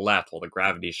and to the left while the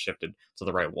gravity shifted to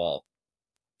the right wall.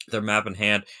 Their map in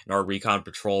hand and our recon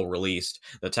patrol released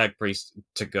the tech priest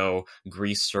to go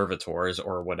grease servitors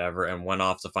or whatever and went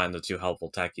off to find the two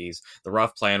helpful techies. The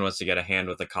rough plan was to get a hand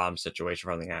with the comm situation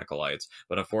from the acolytes,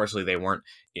 but unfortunately they weren't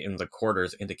in the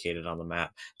quarters indicated on the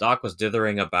map. Doc was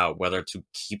dithering about whether to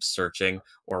keep searching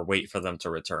or wait for them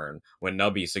to return when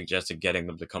Nubby suggested getting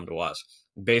them to come to us.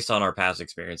 Based on our past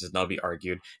experiences, Nubby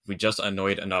argued if we just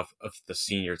annoyed enough of the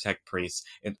senior tech priests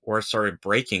or started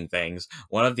breaking things,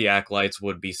 one of the acolytes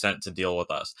would be sent to deal with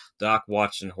us. Doc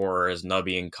watched in horror as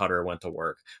Nubby and Cutter went to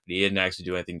work, but he didn't actually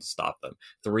do anything to stop them.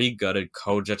 3 gutted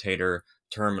cogitator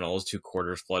terminals, 2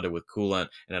 quarters flooded with coolant,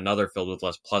 and another filled with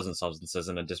less pleasant substances,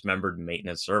 and a dismembered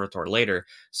maintenance servitor. Later,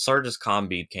 Sarge's comm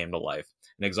bead came to life.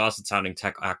 An exhausted-sounding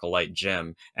tech acolyte,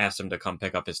 Jim, asked him to come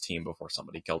pick up his team before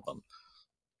somebody killed them.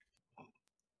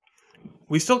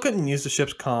 We still couldn't use the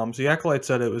ship's comms. The acolyte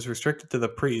said it was restricted to the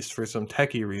priest for some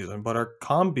techie reason, but our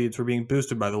comm beads were being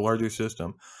boosted by the larger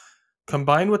system.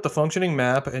 Combined with the functioning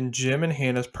map and Jim and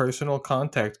Hannah's personal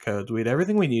contact codes, we had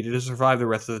everything we needed to survive the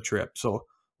rest of the trip, so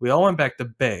we all went back to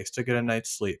base to get a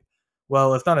night's sleep.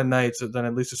 Well, if not a night's, then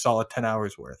at least a solid 10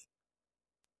 hours worth.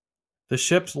 The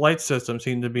ship's light system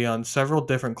seemed to be on several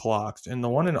different clocks, and the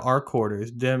one in our quarters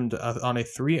dimmed on a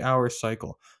 3-hour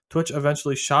cycle. Twitch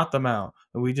eventually shot them out,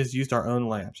 and we just used our own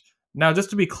lamps. Now, just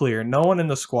to be clear, no one in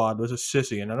the squad was a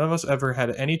sissy, and none of us ever had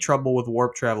any trouble with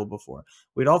warp travel before.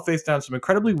 We'd all faced down some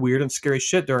incredibly weird and scary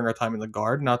shit during our time in the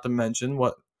Guard, not to mention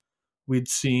what we'd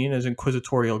seen as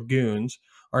inquisitorial goons.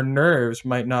 Our nerves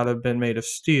might not have been made of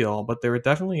steel, but they were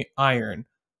definitely iron,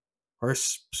 or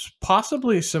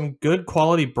possibly some good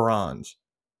quality bronze.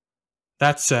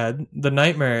 That said, the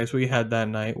nightmares we had that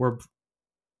night were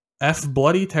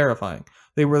bloody terrifying.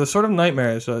 They were the sort of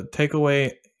nightmares that take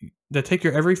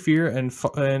your every fear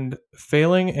and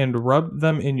failing and rub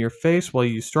them in your face while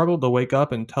you struggle to wake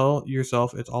up and tell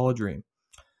yourself it's all a dream.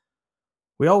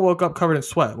 We all woke up covered in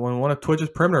sweat when one of Twitch's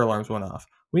perimeter alarms went off.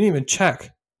 We didn't even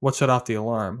check what set off the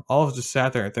alarm. All of us just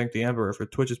sat there and thanked the Emperor for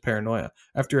Twitch's paranoia.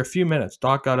 After a few minutes,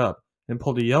 Doc got up and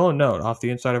pulled a yellow note off the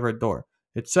inside of our door.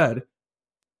 It said,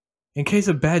 "In case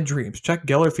of bad dreams, check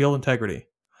Geller field integrity."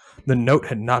 The note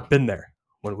had not been there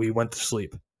when we went to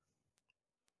sleep.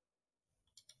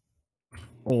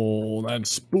 Oh,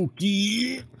 that's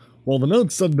spooky. While the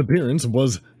note's sudden appearance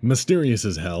was mysterious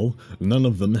as hell, none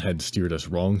of them had steered us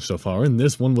wrong so far, and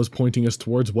this one was pointing us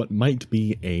towards what might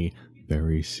be a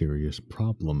very serious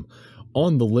problem.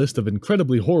 On the list of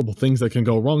incredibly horrible things that can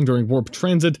go wrong during warp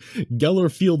transit,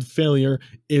 Geller field failure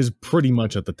is pretty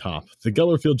much at the top. The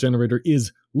Geller field generator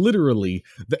is literally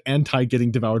the anti-getting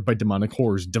devoured by demonic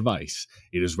horrors device.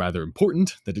 It is rather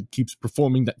important that it keeps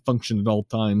performing that function at all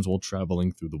times while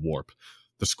traveling through the warp.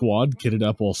 The squad kitted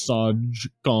up while Sarge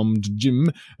calmed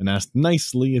Jim and asked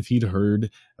nicely if he'd heard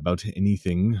about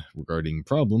anything regarding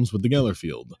problems with the Geller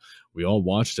field. We all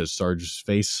watched as Sarge's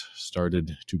face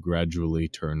started to gradually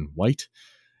turn white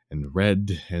and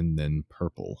red and then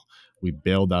purple. We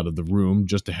bailed out of the room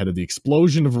just ahead of the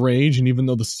explosion of rage, and even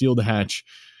though the sealed hatch,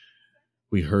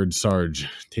 we heard Sarge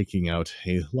taking out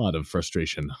a lot of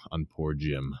frustration on poor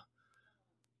Jim.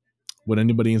 Would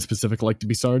anybody in specific like to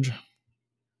be Sarge?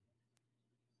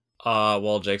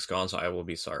 Well, Jake's gone, so I will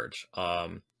be Sarge.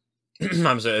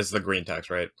 It's the green text,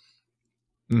 right?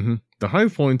 Mm-hmm. The high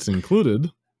points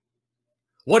included...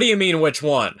 What do you mean, which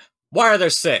one? Why are there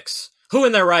 6? Who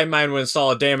in their right mind would install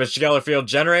a damaged Geller field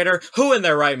generator? Who in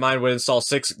their right mind would install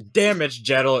 6 damaged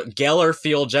Geller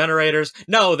field generators?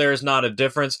 No, there is not a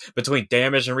difference between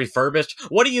damaged and refurbished.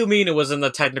 What do you mean it was in the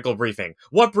technical briefing?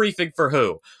 What briefing for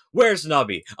who? Where's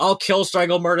Nubby? I'll kill,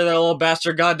 strangle, murder that little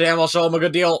bastard. Goddamn, I'll show him a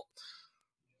good deal.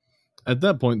 At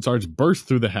that point, Sarge burst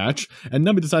through the hatch, and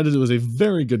Nubby decided it was a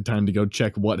very good time to go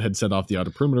check what had set off the outer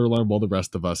perimeter alarm while the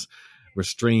rest of us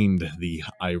restrained the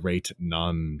irate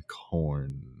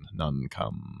non-com. That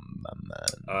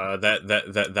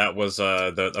was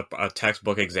a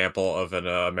textbook example of an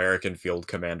American field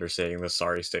commander saying the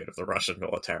sorry state of the Russian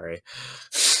military.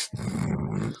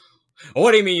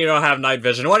 What do you mean you don't have night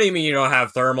vision? What do you mean you don't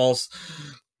have thermals?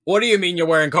 What do you mean you're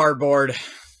wearing cardboard?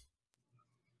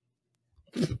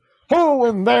 Who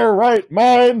in their right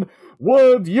mind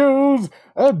would use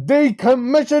a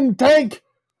decommissioned tank?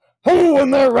 Who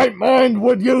in their right mind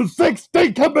would use 6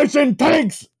 decommissioned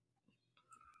tanks?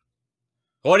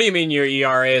 What do you mean your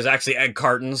ERA is actually egg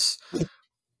cartons?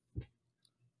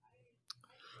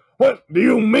 What do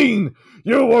you mean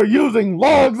you are using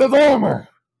logs as armor?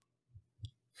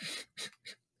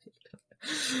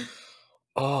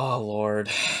 Oh, Lord.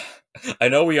 I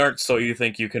know we aren't So You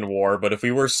Think You Can War, but if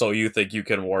we were So You Think You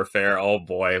Can Warfare, oh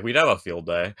boy, we'd have a field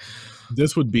day.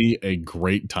 This would be a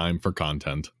great time for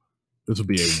content. This would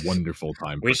be a wonderful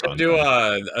time for content. We should do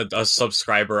a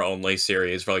subscriber-only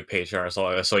series for, like,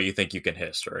 Patreon, so You Think You Can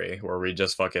History, where we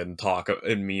just fucking talk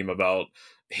and meme about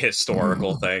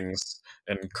historical things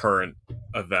and current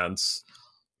events.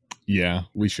 Yeah,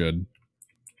 we should.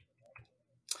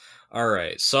 All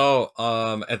right, so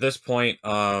at this point,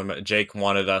 Jake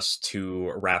wanted us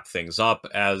to wrap things up,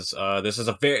 as this is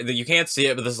you can't see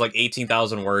it, but this is like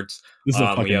 18,000 words. This is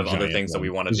we have other things that we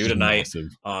want to do tonight.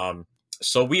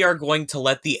 So we are going to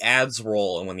let the ads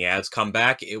roll, and when the ads come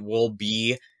back, it will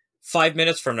be 5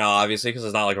 minutes from now, obviously, because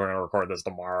it's not like we're going to record this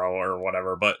tomorrow or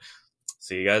whatever, but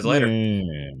see you guys later.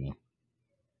 Yeah.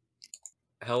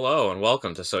 Hello, and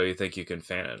welcome to So You Think You Can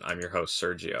Fanon. I'm your host,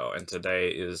 Sergio, and today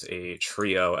is a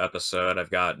trio episode.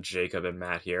 I've got Jacob and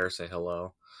Matt here. Say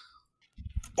hello.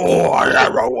 Oh, I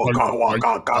am a waka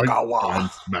waka gaga wa.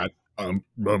 Matt.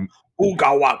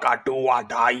 Uga waka dua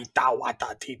da ita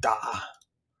wata tita.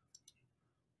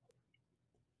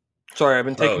 Sorry, I've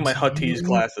been taking my Huttese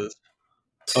classes.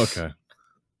 Okay.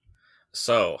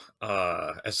 So,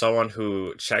 as someone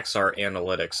who checks our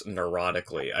analytics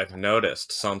neurotically, I've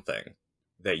noticed something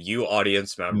that you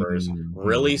audience members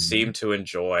really seem to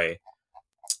enjoy: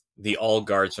 the All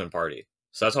Guardsman Party.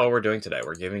 So that's all we're doing today.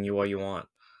 We're giving you what you want.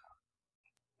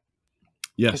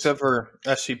 Yes. Except for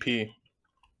SCP.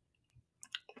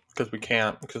 Because we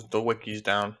can't, because the wiki's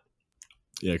down.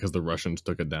 Yeah, because the Russians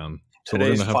took it down. So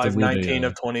today's 5/19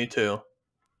 of 22.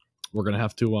 We're gonna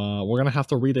have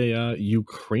to read a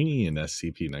Ukrainian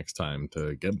SCP next time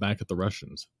to get back at the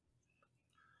Russians.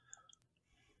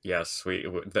 Yes,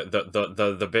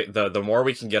 the more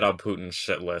we can get on Putin's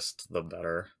shit list, the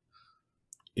better.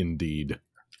 Indeed.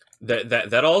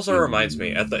 That also reminds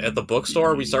me, at the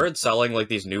bookstore, we started selling like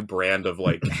these new brand of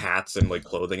like hats and like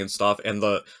clothing and stuff, and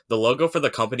the logo for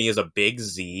the company is a big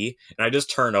Z, and I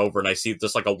just turn over and I see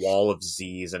just like a wall of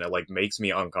Z's, and it like makes me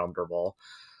uncomfortable.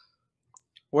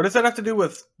 What does that have to do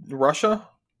with Russia?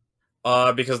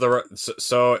 Because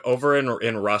over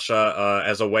in Russia,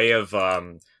 as a way of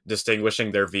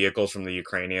distinguishing their vehicles from the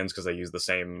Ukrainians, because they use the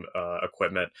same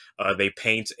equipment, they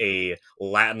paint a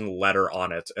Latin letter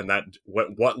on it, and that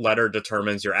what letter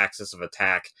determines your axis of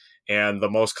attack. And the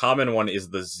most common one is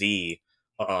the Z.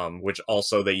 which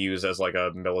also they use as like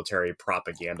a military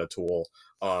propaganda tool.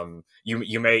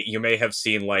 You may have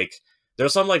seen like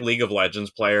there's some like League of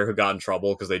Legends player who got in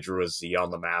trouble because they drew a Z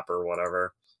on the map or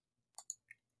whatever.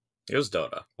 It was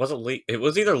Dota. It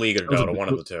was either League or Dota, one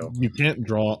of the two. You can't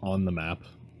draw on the map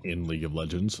in League of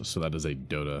Legends, so that is a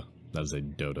Dota. That is a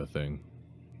Dota thing.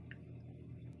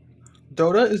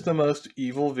 Dota is the most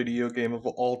evil video game of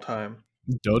all time.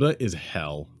 Dota is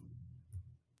hell.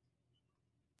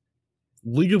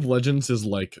 League of Legends is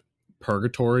like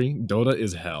purgatory. Dota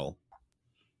is hell.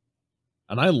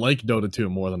 And I like Dota 2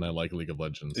 more than I like League of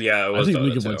Legends. Yeah, it was I think Dota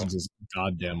League of 2. Legends is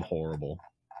goddamn horrible.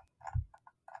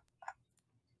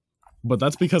 But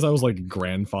that's because I was like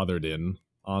grandfathered in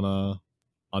on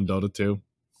Dota 2.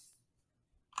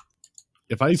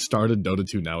 If I started Dota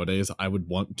 2 nowadays, I would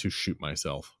want to shoot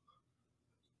myself.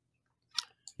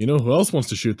 You know who else wants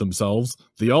to shoot themselves?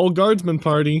 The All Guardsman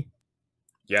Party.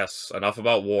 Yes, enough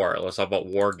about war. Let's talk about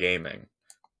war gaming.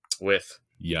 With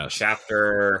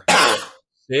chapter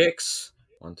 6.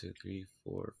 1, 2, 3,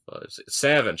 4, 5, 6,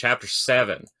 7. Chapter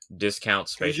 7. Discount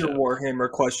spaceship. Here's your Warhammer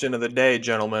question of the day,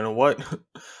 gentlemen. What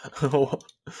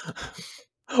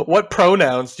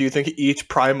pronouns do you think each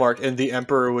Primarch and the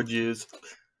Emperor would use?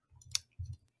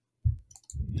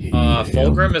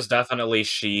 Fulgrim is definitely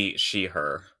she,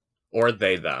 her. Or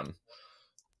they, them.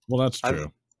 Well, that's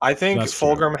true. I think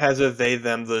Fulgrim has a they,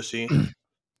 them, the she.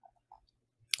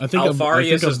 I think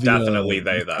Alfarius is definitely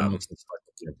they, them.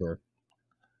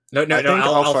 No,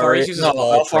 Alfarius uses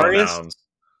all pronouns.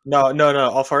 No.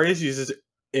 Alfarius uses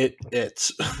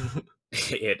it's.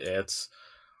 it's.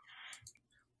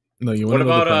 No, what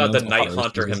about the Night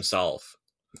Hunter himself?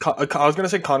 I was gonna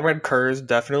say Conrad Kurz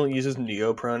definitely uses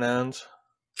neo pronouns,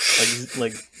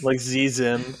 like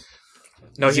Z-Zim.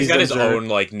 No, he's got his own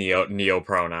like neo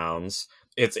pronouns.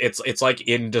 It's like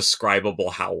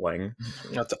indescribable howling.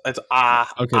 It's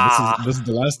Okay, this is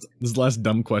the last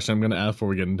dumb question I'm gonna ask before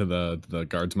we get into the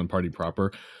Guardsman Party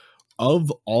proper.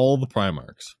 Of all the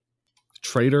Primarchs,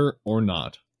 traitor or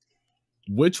not,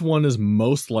 which one is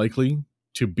most likely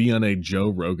to be on a Joe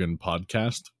Rogan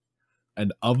podcast?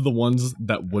 And of the ones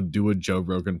that would do a Joe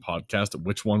Rogan podcast,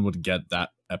 which one would get that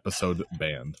episode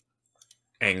banned?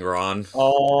 Angron.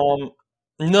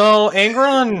 No,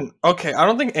 Angron. Okay, I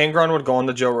don't think Angron would go on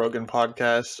the Joe Rogan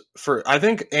podcast. I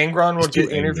think Angron would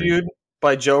get interviewed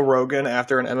by Joe Rogan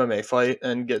after an MMA fight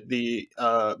and get the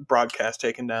broadcast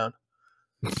taken down.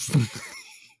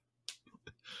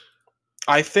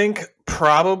 I think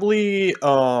probably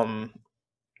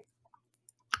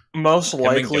most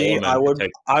likely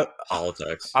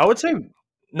politics. I would say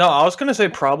no. I was gonna say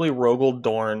probably Rogel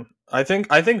Dorn. I think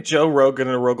Joe Rogan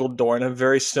and Rogel Dorn have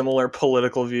very similar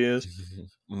political views.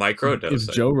 Microdosing.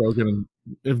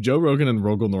 If Joe Rogan and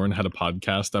Rogel Dorn had a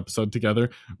podcast episode together,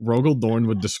 Rogel Dorn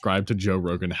would describe to Joe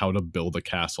Rogan how to build a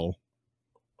castle.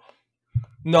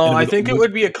 No, I think it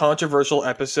would be a controversial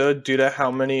episode due to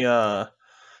how many to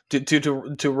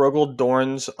Rogel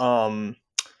Dorn's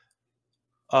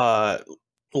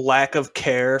lack of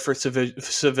care for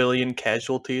civilian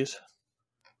casualties.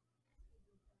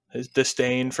 His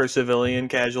disdain for civilian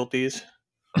casualties.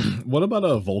 What about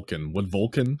a Vulcan? Would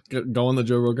Vulcan go on the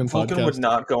Joe Rogan podcast? Vulcan would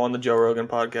not go on the Joe Rogan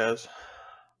podcast.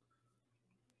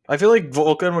 I feel like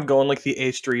Vulcan would go on like the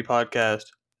H3 podcast.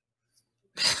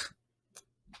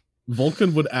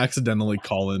 Vulcan would accidentally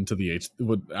call into the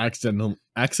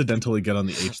accidentally get on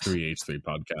the H3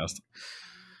 podcast.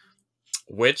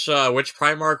 Which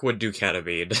Primarch would do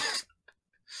Ketamine?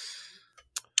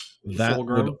 That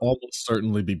Fulgrim? would almost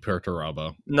certainly be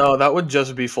Perturaba. No, that would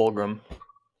just be Fulgrim.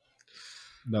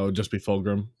 That would just be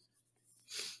Fulgrim.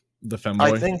 The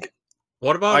femboy. I think.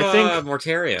 What about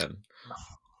Mortarion?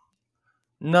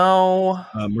 No,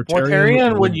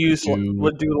 Mortarion would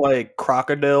do like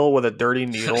Crocodile with a dirty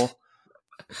needle.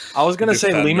 I was gonna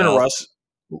say Lehman Russ.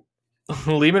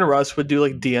 Lehman Russ would do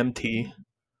like DMT.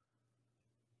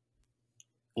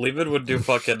 Lehman would do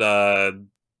fucking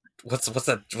what's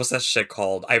that shit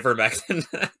called? Ivermectin.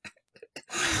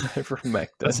 Ivermectin.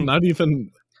 That's not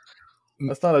even.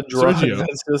 That's not a drug. Sergio,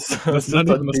 That's not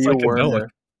even a psychedelic.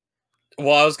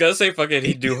 Well, I was gonna say fucking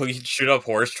he'd shoot up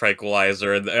horse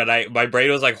tranquilizer, and my brain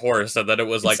was like horse, and then it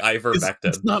was like ivermectin.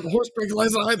 It's not horse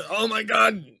tranquilizer either. Oh my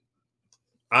god!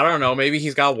 I don't know. Maybe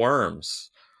he's got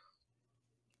worms.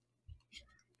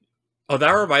 Oh,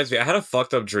 that reminds me. I had a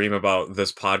fucked up dream about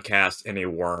this podcast and a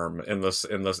worm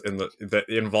that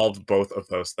involved both of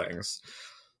those things.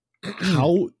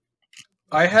 How?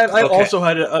 I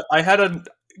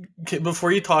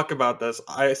before you talk about this,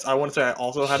 I want to say I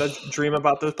also had a dream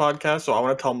about this podcast, so I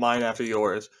want to tell mine after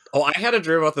yours. Oh, I had a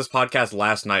dream about this podcast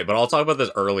last night, but I'll talk about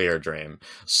this earlier dream.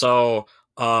 So,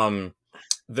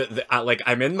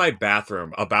 I'm in my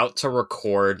bathroom about to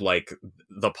record like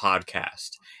the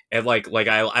podcast, and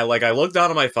I look down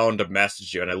at my phone to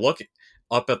message you, and I look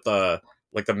up at the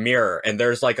mirror, and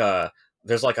there's like a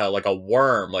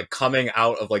worm like coming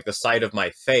out of like the side of my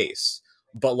face,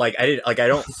 but like I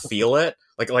don't feel it,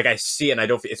 like I see it and I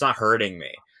don't, it's not hurting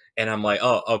me, and I'm like,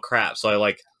 oh crap. So I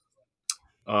like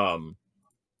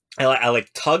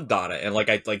tugged on it, and like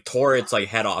I like tore its like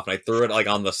head off, and I threw it like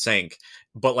on the sink,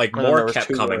 but like more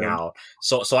kept coming out.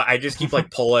 So I just keep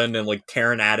like pulling and like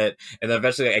tearing at it, and then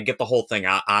eventually I get the whole thing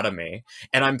out of me.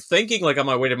 And I'm thinking like on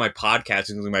my way to my podcast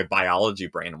using my biology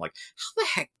brain, I'm like, how the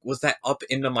heck was that up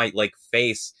into my like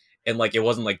face? And like it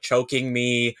wasn't like choking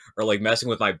me or like messing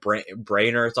with my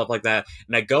brain or stuff like that.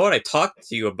 And I go and I talk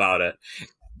to you about it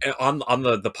on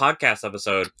the podcast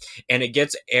episode, and it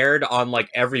gets aired on like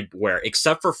everywhere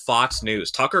except for Fox News.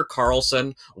 Tucker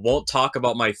Carlson won't talk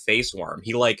about my face worm.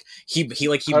 He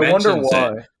mentions wonder why.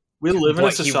 it. We live in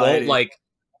a society. He won't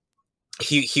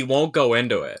he won't go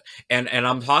into it. And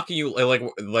I'm talking to you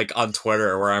like on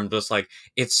Twitter, where I'm just like,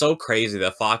 it's so crazy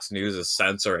that Fox News is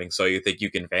censoring So You Think You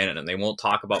Can Fan It, and they won't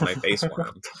talk about my face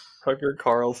worm. Tucker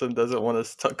Carlson doesn't want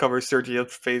to cover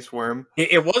Sergio's face worm.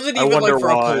 It wasn't even like for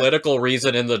a political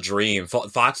reason in the dream.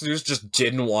 Fox News just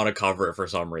didn't want to cover it for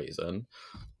some reason.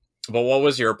 But what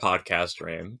was your podcast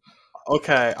dream?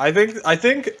 Okay, I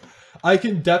think I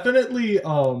can definitely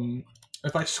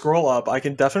if I scroll up, I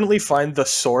can definitely find the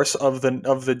source of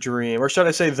the dream, or should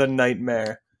I say the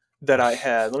nightmare that I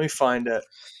had. Let me find it.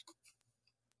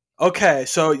 Okay,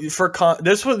 so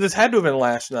this had to have been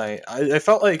last night. I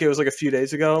felt like it was like a few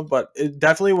days ago, but it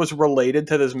definitely was related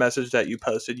to this message that you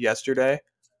posted yesterday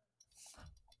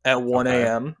at 1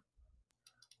 a.m.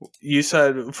 You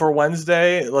said, for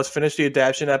Wednesday, let's finish the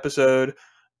adaptation episode,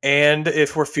 and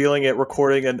if we're feeling it,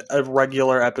 recording a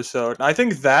regular episode. And I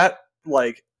think that,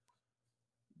 like,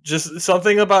 just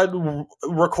something about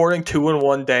recording 2 in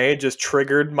one day just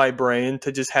triggered my brain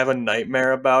to just have a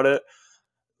nightmare about it.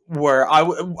 Where I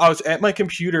was at my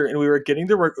computer and we were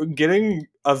getting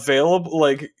available,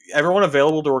 like everyone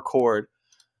available to record,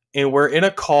 and we're in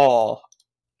a call,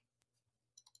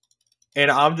 and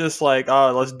I'm just like,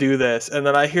 oh, let's do this. And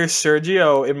then I hear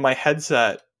Sergio in my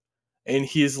headset, and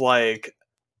he's like,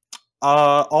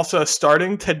 also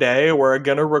starting today, we're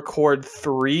gonna record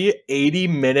 3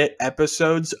 80-minute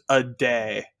episodes a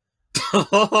day.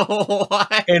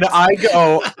 What? And I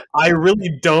go, I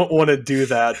really don't want to do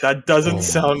that. That doesn't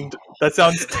sound. That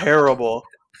sounds terrible.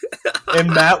 And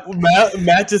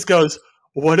Matt just goes,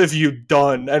 "What have you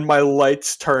done?" And my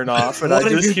lights turn off, and I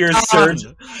just hear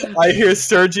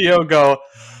Sergio go,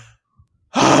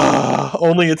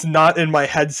 "Only it's not in my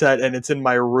headset, and it's in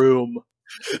my room."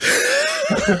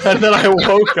 And then I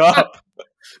woke up,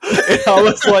 and I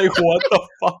was like, "What the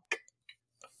fuck?"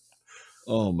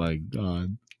 Oh my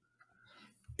god.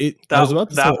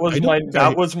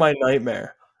 That was my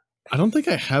nightmare. I don't think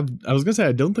I have. I was gonna say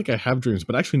I don't think I have dreams,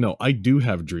 but actually no, I do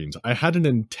have dreams. I had an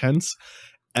intense,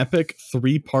 epic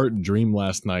 3-part dream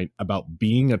last night about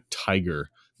being a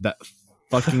tiger that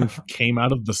fucking came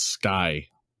out of the sky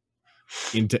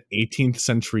into 18th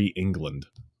century England.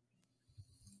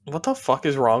 What the fuck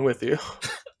is wrong with you?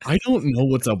 I don't know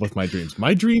what's up with my dreams.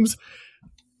 My dreams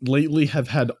lately have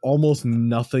had almost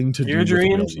nothing to do with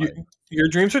real life. Your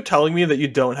dreams are telling me that you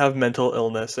don't have mental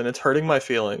illness, and it's hurting my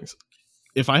feelings.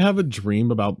 If I have a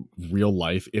dream about real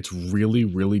life, it's really,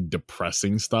 really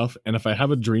depressing stuff. And if I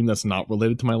have a dream that's not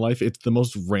related to my life, it's the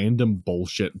most random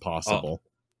bullshit possible.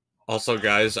 Also,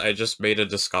 guys, I just made a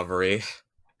discovery.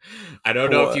 I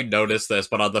don't know if you noticed this,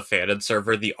 but on the Fanon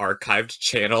server, the archived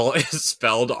channel is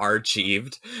spelled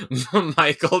archived.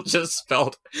 Michael just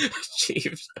spelled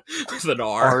achieved with an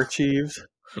R. Archived.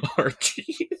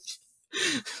 Archived.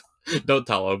 Don't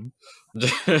tell him.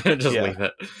 Just leave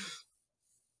it.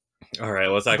 All right,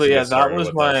 let's actually. But yeah,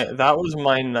 that was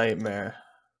my nightmare.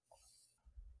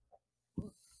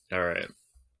 All right,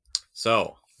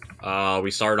 so we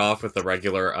start off with the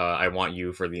regular "I want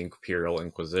you for the Imperial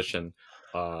Inquisition"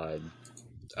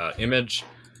 image.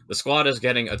 The squad is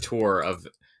getting a tour of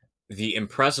the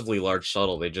impressively large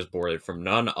shuttle they just boarded from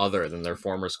none other than their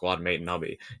former squad mate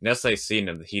Nubby. Ness they seen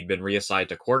him, he'd been reassigned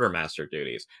to quartermaster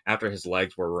duties after his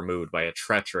legs were removed by a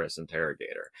treacherous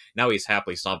interrogator. Now he's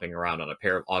happily stomping around on a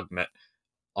pair of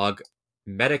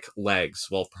augmetic legs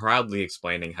while proudly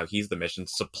explaining how he's the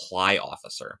mission's supply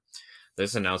officer.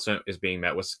 This announcement is being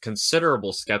met with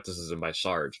considerable skepticism by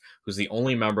Sarge, who's the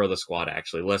only member of the squad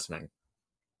actually listening.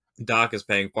 Doc is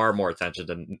paying far more attention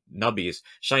to Nubby's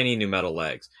shiny new metal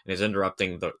legs and is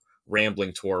interrupting the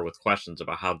rambling tour with questions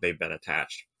about how they've been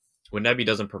attached. When Nebby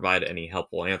doesn't provide any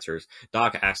helpful answers,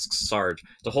 Doc asks Sarge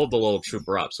to hold the little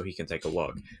trooper up so he can take a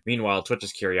look. Meanwhile,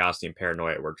 Twitch's curiosity and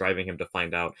paranoia were driving him to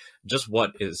find out just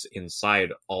what is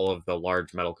inside all of the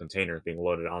large metal containers being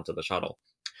loaded onto the shuttle.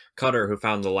 Cutter, who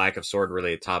found the lack of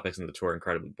sword-related topics in the tour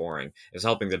incredibly boring, is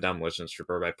helping the demolitions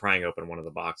trooper by prying open one of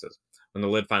the boxes. When the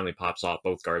lid finally pops off,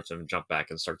 both guardsmen jump back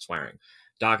and start swearing.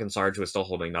 Doc and Sarge, who is still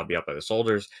holding Nubby up by the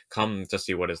shoulders, come to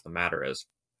see what the matter is.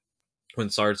 When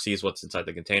Sarge sees what's inside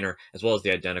the container, as well as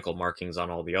the identical markings on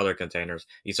all the other containers,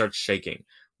 he starts shaking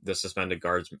the suspended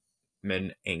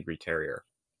guardsman angry terrier.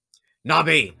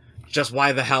 Nobby! Just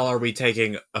why the hell are we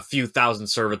taking a few thousand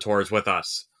servitors with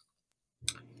us?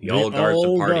 The All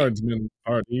Guardsman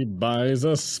Party buys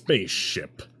a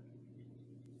spaceship.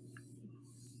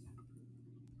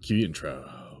 Cue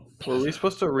intro. Were we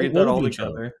supposed to read that all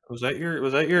together? Was that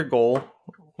your goal?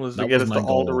 Was to get us to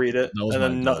all to read it,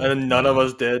 and then none of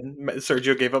us did.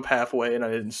 Sergio gave up halfway, and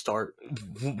I didn't start.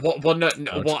 Well, no,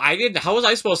 I didn't. How was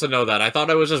I supposed to know that? I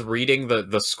thought I was just reading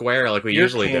the square like we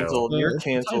usually do. You're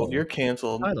canceled. You're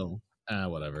canceled.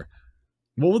 Whatever.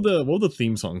 What would the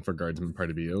theme song for Guardsman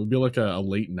Party be? It would be like a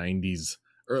late 90s,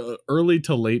 early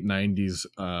to late 90s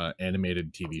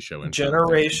animated TV show.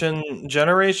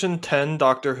 Generation 10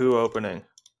 Doctor Who opening.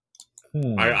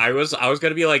 I was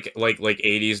gonna be like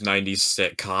 80s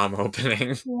 90s sitcom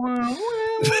opening.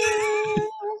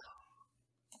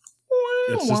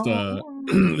 It's just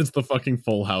it's the fucking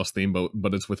Full House theme,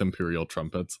 but it's with Imperial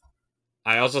trumpets.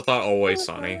 I also thought Always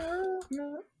Sunny.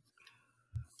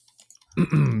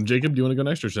 Jacob, do you want to go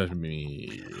next or should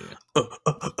me?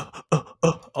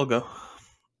 I'll go.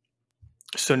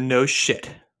 So no shit.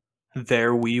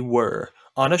 There we were,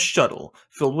 on a shuttle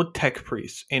filled with tech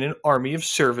priests and an army of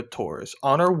servitors,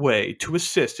 on our way to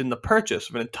assist in the purchase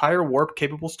of an entire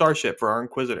warp-capable starship for our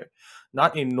Inquisitor.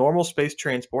 Not a normal space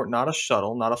transport, not a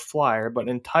shuttle, not a flyer, but an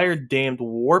entire damned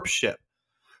warp ship,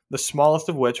 the smallest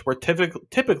of which were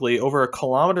typically over 1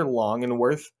 kilometer long and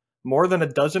worth more than a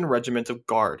dozen regiments of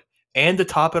guard. And to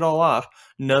top it all off,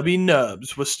 Nubby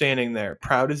Nubs was standing there,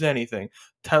 proud as anything,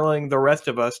 telling the rest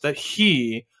of us that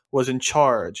he was in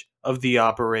charge of the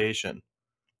operation.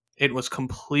 It was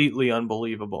completely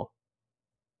unbelievable.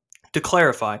 To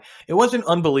clarify, it wasn't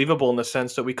unbelievable in the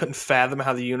sense that we couldn't fathom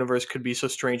how the universe could be so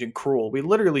strange and cruel. We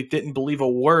literally didn't believe a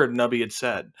word Nubby had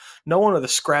said. No one with a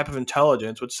scrap of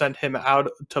intelligence would send him out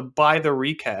to buy the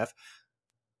recaf,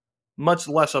 much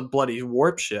less a bloody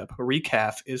warp ship.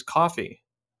 Recaf is coffee.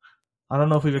 I don't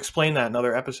know if we've explained that in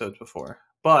other episodes before,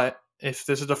 but if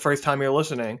this is the first time you're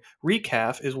listening,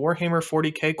 Recaf is Warhammer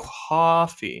 40k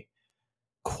coffee.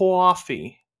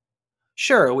 Coffee.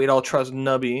 Sure, we'd all trust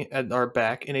Nubby at our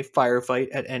back in a firefight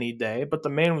at any day, but the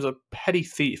man was a petty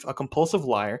thief, a compulsive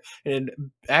liar, and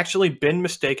had actually been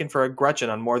mistaken for a Gretchen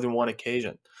on more than one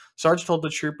occasion. Sarge told the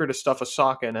trooper to stuff a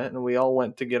sock in it, and we all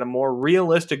went to get a more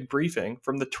realistic briefing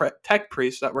from the tech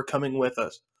priests that were coming with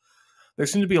us. There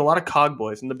seemed to be a lot of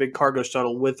cogboys in the big cargo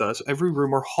shuttle with us. Every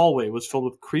room or hallway was filled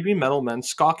with creepy metal men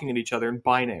stalking at each other in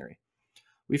binary.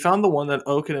 We found the one that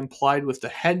Oak had implied was the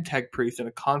head tech priest in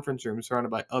a conference room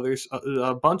surrounded by others,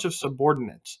 a bunch of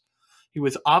subordinates. He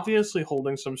was obviously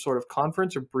holding some sort of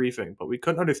conference or briefing, but we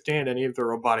couldn't understand any of the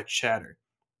robotic chatter.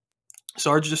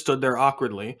 Sarge just stood there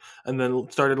awkwardly, and then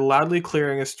started loudly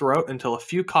clearing his throat until a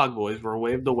few cogboys were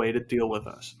waved away to deal with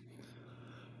us.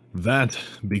 That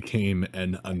became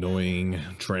an annoying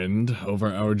trend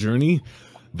over our journey.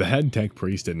 The head tech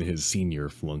priest and his senior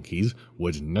flunkies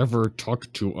would never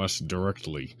talk to us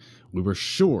directly. We were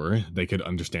sure they could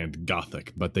understand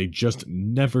Gothic, but they just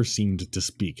never seemed to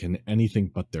speak in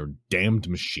anything but their damned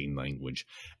machine language.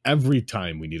 Every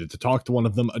time we needed to talk to one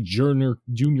of them, a junior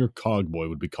cogboy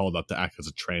would be called up to act as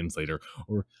a translator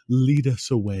or lead us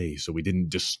away so we didn't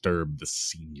disturb the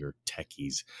senior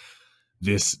techies.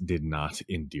 This did not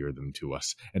endear them to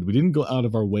us, and we didn't go out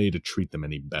of our way to treat them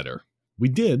any better. We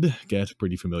did get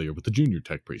pretty familiar with the junior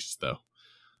tech priests, though.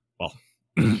 Well,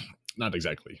 not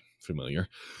exactly familiar.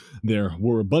 There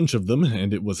were a bunch of them,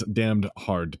 and it was damned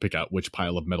hard to pick out which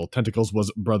pile of metal tentacles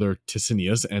was Brother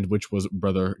Ticinius and which was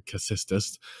Brother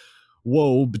Cassistus.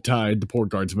 Woe betide the poor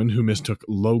guardsman who mistook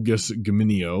Logus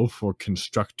Geminio for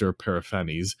Constructor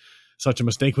Paraphanes. Such a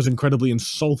mistake was incredibly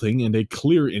insulting and a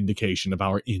clear indication of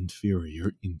our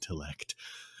inferior intellect.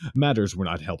 Matters were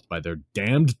not helped by their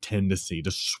damned tendency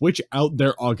to switch out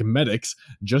their augmetics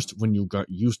just when you got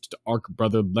used to Arc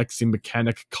Brother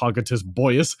Lexi-Mechanic Cogitus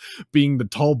Boyus being the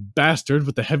tall bastard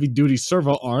with the heavy-duty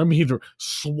servo arm. He'd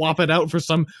swap it out for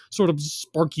some sort of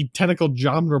sparky tentacle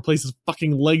job and replace his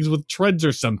fucking legs with treads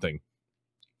or something.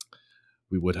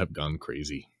 We would have gone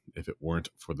crazy. if it weren't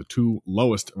for the two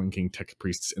lowest ranking tech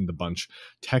priests in the bunch,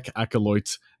 tech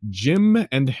acolytes Jim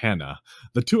and Hannah.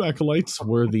 The two acolytes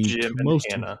were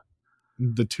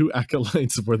the two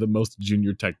acolytes were the most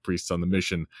junior tech priests on the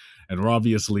mission, and were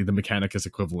obviously the Mechanicus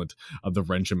equivalent of the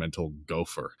regimental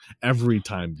gopher. Every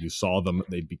time you saw them,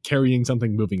 they'd be carrying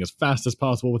something, moving as fast as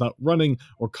possible without running,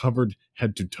 or covered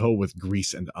head to toe with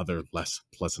grease and other less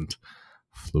pleasant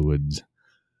fluids.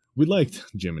 We liked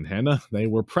Jim and Hannah. They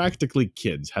were practically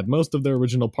kids, had most of their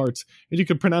original parts, and you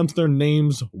could pronounce their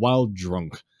names while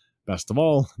drunk. Best of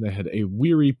all, they had a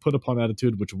weary, put-upon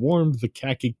attitude which warmed the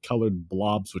khaki-colored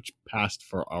blobs which passed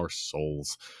for our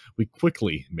souls. We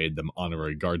quickly made them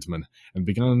honorary guardsmen, and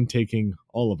began taking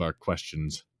all of our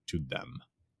questions to them.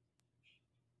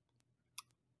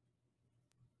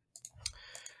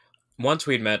 Once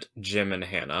we'd met Jim and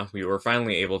Hannah, we were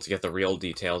finally able to get the real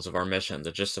details of our mission.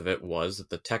 The gist of it was that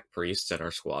the tech priests in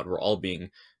our squad were all being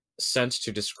sent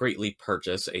to discreetly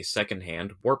purchase a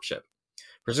second-hand warp ship,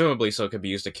 presumably so it could be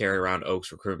used to carry around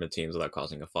Oak's recruitment teams without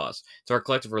causing a fuss. To our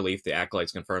collective relief, the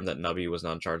acolytes confirmed that Nubby was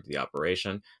not in charge of the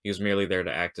operation. He was merely there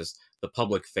to act as the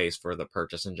public face for the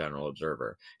purchase and general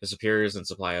observer. His superiors in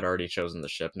supply had already chosen the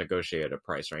ship, negotiated a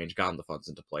price range, gotten the funds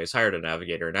into place, hired a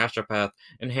navigator and astropath,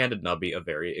 and handed Nubby a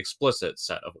very explicit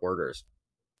set of orders.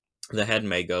 The head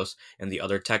Magos and the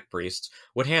other tech priests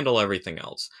would handle everything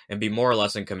else, and be more or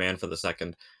less in command for the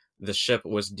second the ship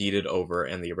was deeded over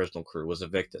and the original crew was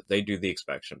evicted. They do the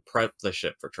inspection, prep the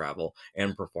ship for travel,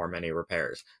 and perform any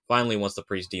repairs. Finally, once the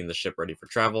priests deemed the ship ready for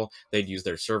travel, they'd use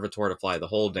their servitor to fly the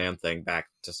whole damn thing back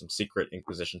to some secret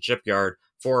Inquisition shipyard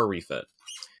for a refit.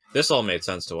 This all made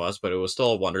sense to us, but it was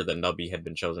still a wonder that Nubby had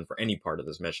been chosen for any part of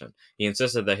this mission. He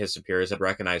insisted that his superiors had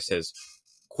recognized his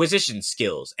acquisition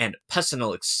skills and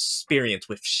personal experience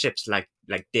with ships like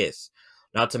this,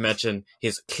 not to mention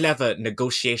his clever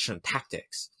negotiation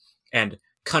tactics and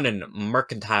cunning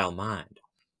mercantile mind.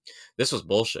 This was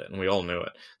bullshit, and we all knew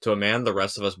it. To a man, the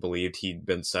rest of us believed he'd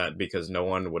been sent because no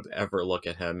one would ever look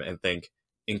at him and think,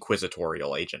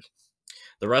 inquisitorial agent.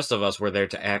 The rest of us were there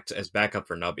to act as backup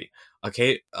for Nubby.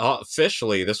 Okay,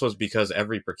 officially, this was because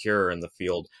every procurer in the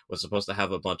field was supposed to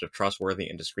have a bunch of trustworthy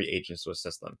and discreet agents to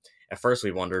assist them. At first,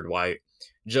 we wondered why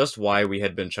we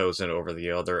had been chosen over the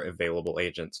other available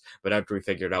agents, but after we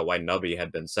figured out why Nubby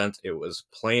had been sent, it was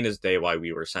plain as day why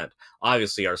we were sent.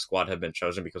 Obviously, our squad had been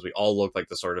chosen because we all looked like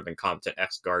the sort of incompetent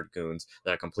ex-guard goons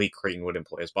that a complete cretin would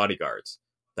employ as bodyguards.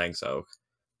 Thanks, Oak.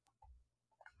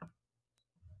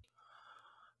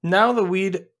 Now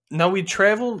we'd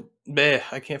traveled.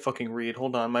 I can't fucking read.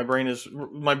 Hold on, my brain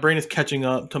is catching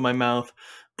up to my mouth.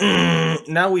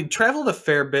 Now we'd traveled a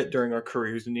fair bit during our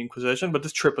careers in the Inquisition, but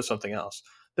this trip was something else.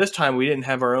 This time we didn't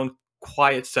have our own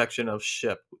quiet section of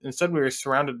ship. Instead, we were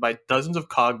surrounded by dozens of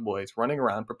cogboys running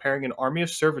around preparing an army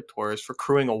of servitors for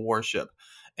crewing a warship.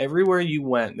 Everywhere you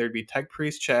went, there'd be tech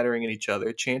priests chattering at each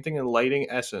other, chanting and lighting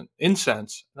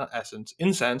incense,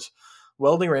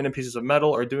 welding random pieces of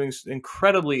metal, or doing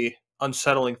incredibly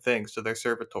unsettling things to their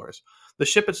servitors. The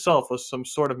ship itself was some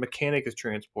sort of mechanicus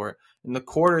transport, and the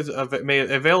quarters of it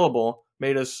available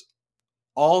made us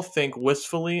all think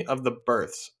wistfully of the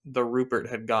berths the Rupert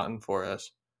had gotten for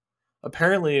us.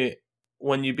 Apparently,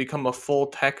 when you become a full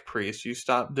tech priest, you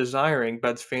stop desiring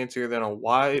beds fancier than a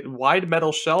wide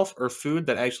metal shelf or food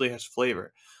that actually has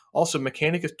flavor. Also,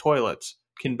 mechanicus toilets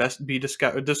can best be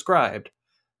described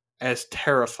as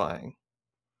terrifying.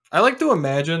 I like to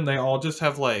imagine they all just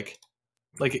have like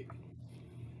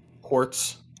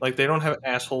ports. Like they don't have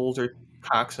assholes or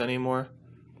cocks anymore.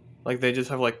 Like they just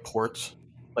have like ports,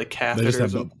 like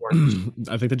catheters and ports.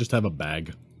 I think they just have a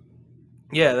bag.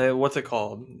 Yeah, what's it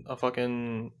called? A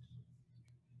fucking.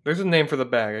 There's a name for the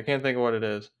bag. I can't think of what it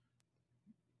is.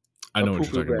 I know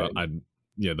what you're talking about.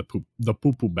 The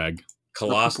poo-poo bag.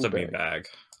 Colostomy bag.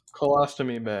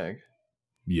 Colostomy bag.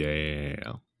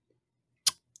 Yeah.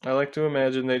 I like to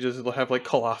imagine they just have like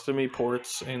colostomy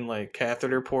ports and like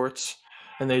catheter ports,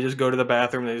 and they just go to the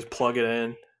bathroom and they just plug it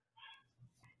in.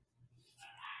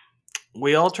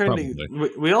 We all tried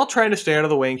to stay out of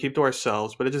the way and keep to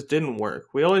ourselves, but it just didn't work.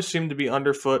 We always seemed to be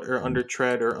underfoot or under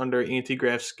tread or under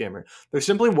anti-grav skimmer. There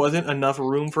simply wasn't enough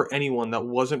room for anyone that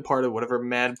wasn't part of whatever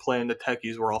mad plan the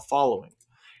techies were all following.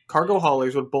 Cargo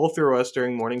haulers would bull through us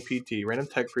during morning PT. Random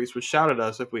tech priests would shout at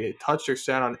us if we had touched or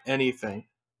sat on anything.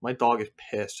 My dog is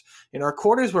pissed. And our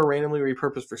quarters were randomly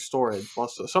repurposed for storage,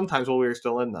 sometimes while we were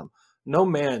still in them. No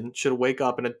man should wake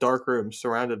up in a dark room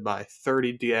surrounded by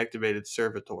 30 deactivated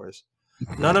servitors.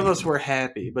 None of us were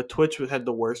happy, but Twitch had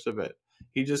the worst of it.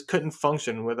 He just couldn't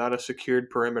function without a secured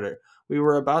perimeter. We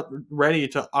were about ready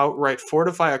to outright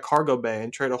fortify a cargo bay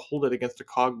and try to hold it against the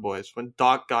cogboys when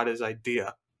Doc got his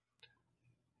idea.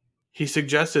 He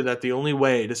suggested that the only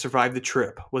way to survive the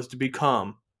trip was to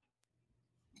become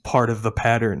part of the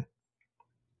pattern.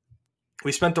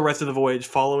 We spent the rest of the voyage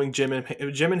following Jim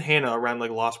and Hannah around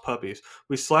like lost puppies.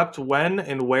 We slept when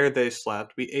and where they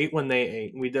slept. We ate when they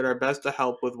ate. We did our best to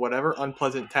help with whatever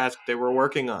unpleasant task they were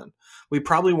working on. We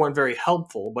probably weren't very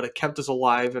helpful, but it kept us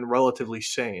alive and relatively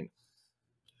sane.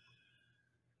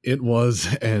 It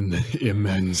was an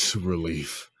immense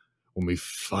relief when we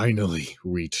finally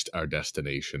reached our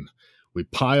destination. We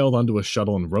piled onto a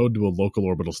shuttle and rode to a local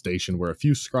orbital station where a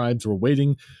few scribes were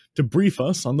waiting to brief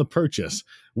us on the purchase.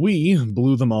 We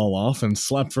blew them all off and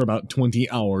slept for about 20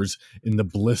 hours in the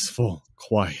blissful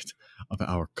quiet of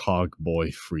our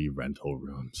cogboy-free rental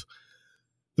rooms.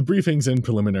 The briefings and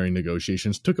preliminary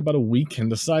negotiations took about a week,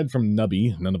 and aside from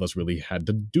Nubby, none of us really had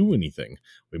to do anything.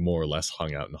 We more or less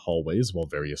hung out in hallways while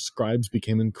various scribes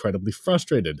became incredibly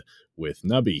frustrated with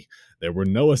Nubby. There were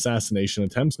no assassination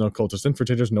attempts, no cultist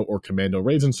infiltrators, no Orc Commando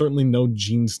raids, and certainly no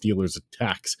Gene Stealers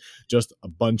attacks. Just a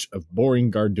bunch of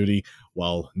boring guard duty,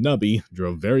 while Nubby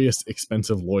drove various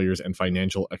expensive lawyers and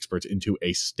financial experts into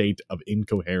a state of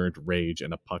incoherent rage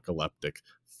and apocalyptic,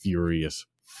 furious,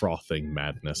 frothing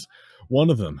madness. One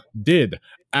of them did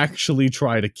actually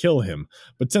try to kill him,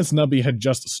 but since Nubby had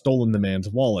just stolen the man's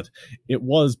wallet, it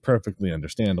was perfectly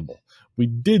understandable. We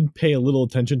did pay a little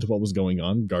attention to what was going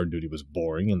on. Guard duty was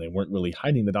boring, and they weren't really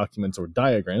hiding the documents or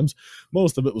diagrams.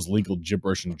 Most of it was legal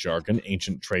gibberish and jargon,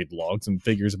 ancient trade logs, and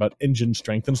figures about engine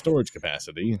strength and storage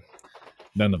capacity.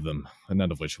 None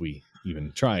of which we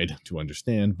even tried to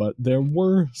understand, but there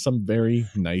were some very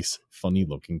nice,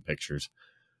 funny-looking pictures.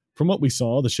 From what we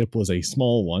saw, the ship was a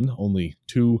small one, only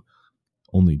 2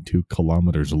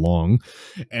 kilometers long,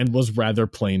 and was rather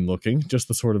plain-looking, just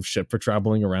the sort of ship for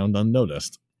traveling around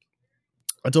unnoticed.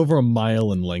 It's over a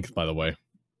mile in length, by the way.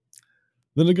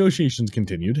 The negotiations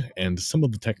continued, and some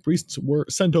of the tech priests were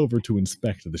sent over to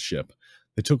inspect the ship.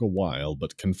 They took a while,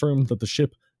 but confirmed that the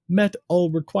ship met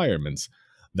all requirements.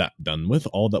 That done with,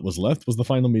 all that was left was the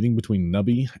final meeting between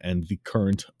Nubby and the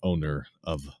current owner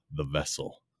of the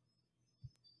vessel.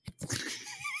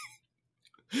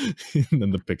 And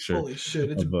then the picture Holy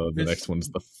shit, of the next one's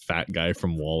the fat guy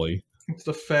from WALL-E. It's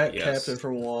the fat captain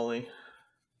from WALL-E.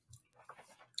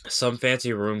 Some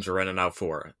fancy rooms are rented out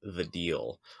for the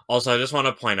deal. Also, I just want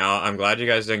to point out, I'm glad you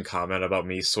guys didn't comment about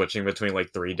me switching between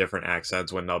like 3 different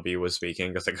accents when Nubby was speaking,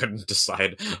 because I couldn't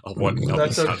decide what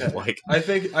Nubby sounded like. I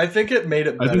think it made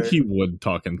it better. I think he would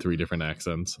talk in 3 different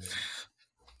accents.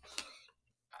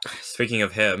 Speaking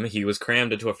of him, he was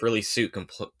crammed into a frilly suit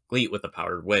complete with a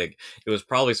powdered wig. It was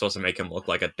probably supposed to make him look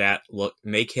like a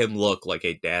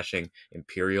dashing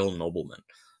imperial nobleman.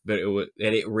 But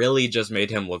it really just made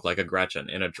him look like a Gretchen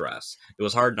in a dress. It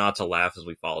was hard not to laugh as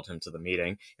we followed him to the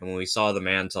meeting, and when we saw the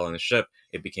man selling the ship,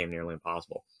 it became nearly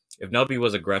impossible. If Nubby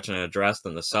was a Gretchen in a dress,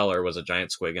 then the seller was a giant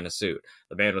squig in a suit.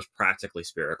 The man was practically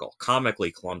spherical,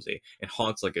 comically clumsy, and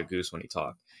honked like a goose when he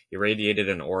talked. He radiated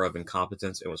an aura of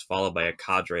incompetence and was followed by a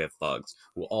cadre of thugs,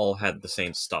 who all had the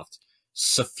same stuffed,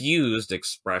 suffused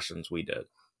expressions we did.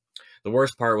 The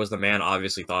worst part was the man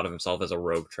obviously thought of himself as a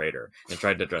rogue trader, and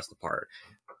tried to dress the part.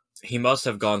 He must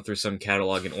have gone through some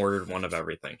catalog and ordered one of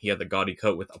everything. He had the gaudy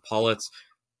coat with epaulets,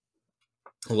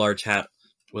 a large hat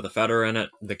with a feather in it,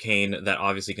 the cane that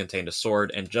obviously contained a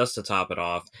sword, and just to top it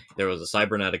off, there was a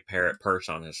cybernetic parrot perched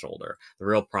on his shoulder. The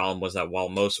real problem was that while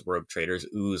most rogue traders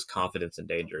ooze confidence and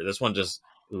danger, this one just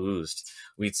oozed.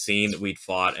 We'd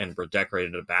fought, and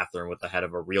decorated a bathroom with the head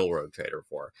of a real rogue trader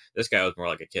before. This guy was more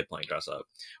like a kid playing dress up.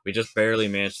 We just barely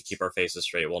managed to keep our faces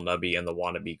straight while Nubby and the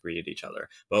wannabe greeted each other.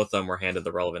 Both of them were handed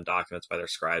the relevant documents by their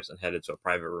scribes and headed to a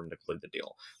private room to complete the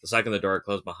deal. The second the door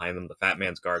closed behind them, the fat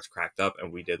man's guards cracked up,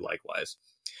 and we did likewise.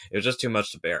 It was just too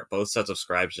much to bear. Both sets of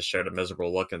scribes just shared a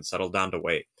miserable look and settled down to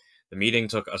wait. The meeting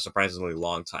took a surprisingly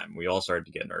long time. We all started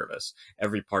to get nervous.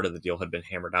 Every part of the deal had been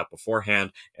hammered out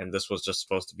beforehand, and this was just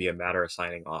supposed to be a matter of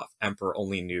signing off. Emperor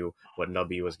only knew what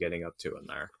Nubby was getting up to in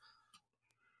there.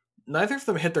 Neither of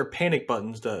them hit their panic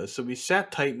buttons, so we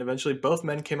sat tight, and eventually both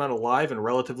men came out alive and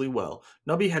relatively well.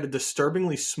 Nubby had a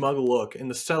disturbingly smug look, and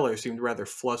the seller seemed rather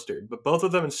flustered, but both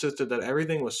of them insisted that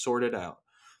everything was sorted out.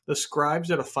 The scribes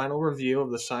did a final review of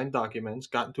the signed documents,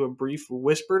 got into a brief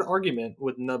whispered argument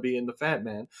with Nubby and the fat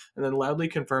man, and then loudly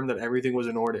confirmed that everything was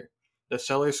in order. The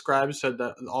seller's scribes said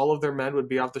that all of their men would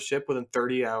be off the ship within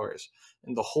 30 hours,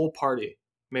 and the whole party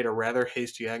made a rather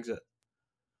hasty exit.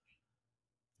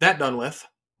 That done with,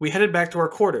 we headed back to our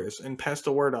quarters and passed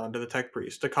the word on to the tech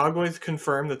priest. The cogboys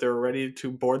confirmed that they were ready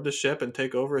to board the ship and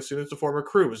take over as soon as the former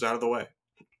crew was out of the way.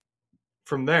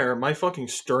 From there, my fucking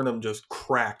sternum just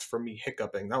cracked from me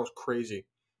hiccuping. That was crazy.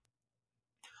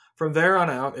 From there on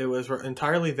out, it was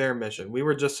entirely their mission. We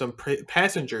were just some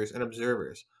passengers and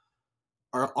observers.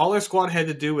 All our squad had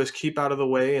to do was keep out of the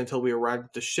way until we arrived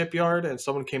at the shipyard and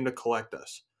someone came to collect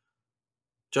us.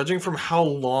 Judging from how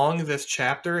long this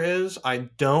chapter is, I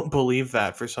don't believe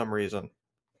that for some reason.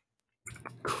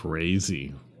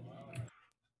 Crazy.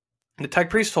 The tech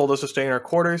priest told us to stay in our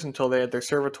quarters until they had their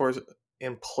servitors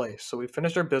in place. So we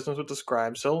finished our business with the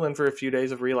scribe, settled in for a few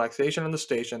days of relaxation on the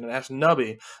station, and asked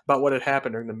Nubby about what had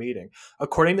happened during the meeting.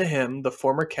 According to him, the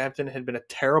former captain had been a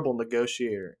terrible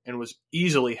negotiator and was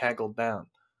easily haggled down.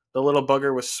 The little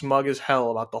bugger was smug as hell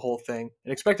about the whole thing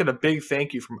and expected a big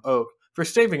thank you from Oak for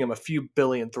saving him a few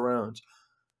billion thrones.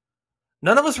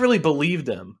 None of us really believed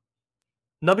him.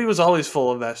 Nubby was always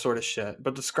full of that sort of shit,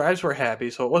 but the scribes were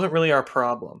happy, so it wasn't really our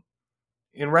problem.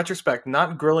 In retrospect,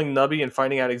 not grilling Nubby and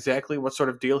finding out exactly what sort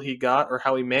of deal he got or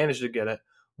how he managed to get it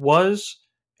was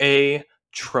a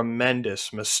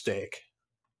tremendous mistake.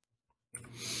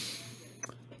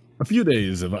 A few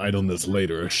days of idleness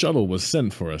later, a shuttle was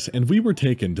sent for us, and we were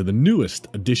taken to the newest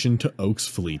addition to Oak's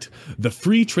fleet, the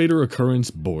Free Trader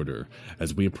Occurrence Border.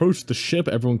 As we approached the ship,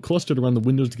 everyone clustered around the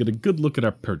windows to get a good look at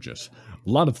our purchase. A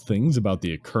lot of things about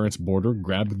the Occurrence Border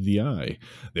grabbed the eye.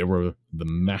 There were the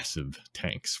massive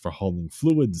tanks for hauling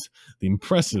fluids, the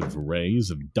impressive arrays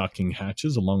of docking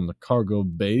hatches along the cargo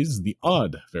bays, the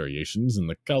odd variations in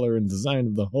the color and design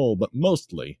of the hull, but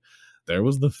mostly there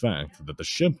was the fact that the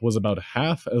ship was about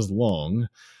half as long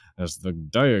as the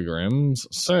diagrams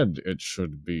said it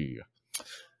should be.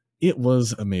 It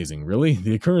was amazing, really.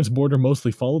 The Occurrence Border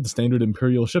mostly followed the standard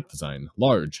Imperial ship design.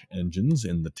 Large engines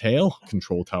in the tail,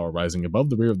 control tower rising above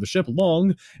the rear of the ship,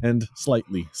 long and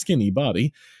slightly skinny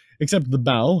body, except the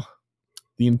bow,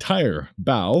 the entire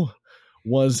bow,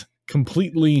 was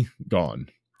completely gone.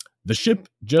 The ship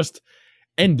just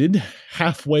ended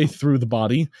halfway through the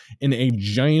body in a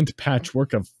giant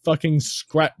patchwork of fucking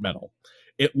scrap metal.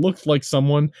 It looked like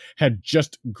someone had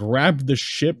just grabbed the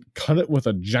ship, cut it with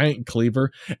a giant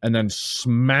cleaver, and then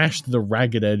smashed the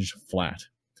ragged edge flat.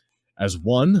 As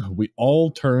one, we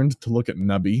all turned to look at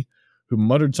Nubby, who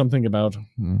muttered something about,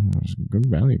 "It's good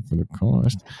value for the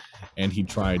cost," and he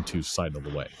tried to sidle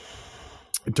away.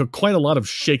 It took quite a lot of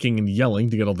shaking and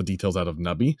yelling to get all the details out of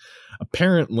Nubby.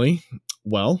 Apparently,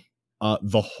 well,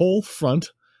 the whole front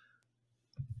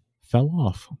fell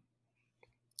off.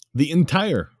 The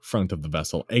entire front of the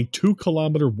vessel, a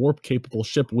 2-kilometer warp-capable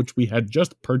ship which we had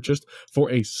just purchased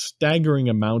for a staggering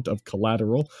amount of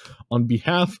collateral on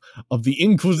behalf of the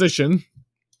Inquisition,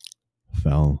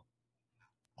 fell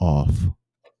off.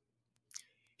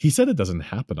 He said it doesn't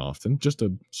happen often, just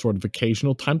a sort of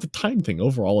occasional time-to-time thing.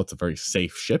 Overall, it's a very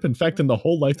safe ship. In fact, in the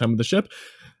whole lifetime of the ship,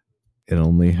 it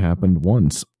only happened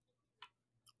once.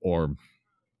 Or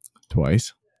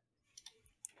twice.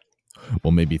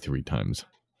 Well, maybe 3 times.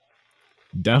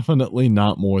 Definitely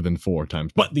not more than 4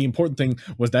 times. But the important thing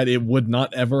was that it would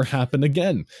not ever happen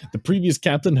again. The previous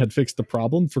captain had fixed the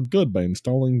problem for good by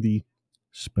installing the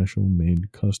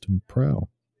special-made custom prow.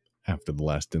 After the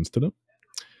last incident,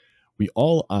 we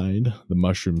all eyed the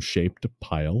mushroom-shaped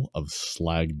pile of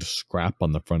slagged scrap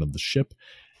on the front of the ship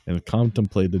and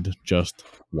contemplated just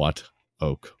what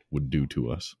Oak would do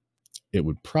to us. It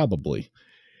would probably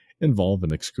involve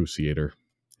an excruciator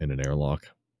and an airlock.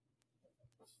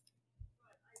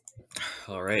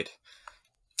 All right.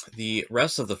 The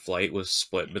rest of the flight was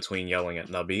split between yelling at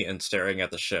Nubby and staring at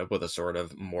the ship with a sort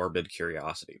of morbid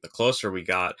curiosity. The closer we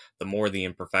got, the more the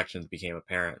imperfections became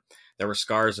apparent. There were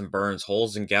scars and burns,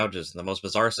 holes and gouges, and the most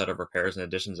bizarre set of repairs and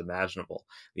additions imaginable.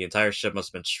 The entire ship must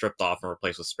have been stripped off and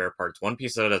replaced with spare parts, one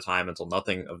piece at a time, until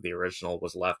nothing of the original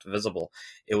was left visible.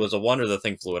 It was a wonder the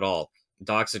thing flew at all.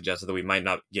 Doc suggested that we might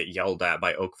not get yelled at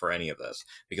by Oak for any of this,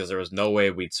 because there was no way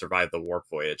we'd survive the warp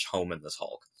voyage home in this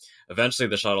hulk. Eventually,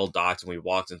 the shuttle docked, and we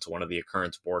walked into one of the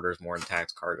Occurrence Border's more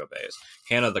intact cargo bays.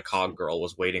 Hannah, the cog girl,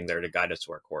 was waiting there to guide us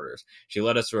to our quarters. She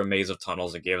led us through a maze of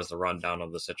tunnels and gave us a rundown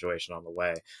of the situation on the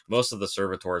way. Most of the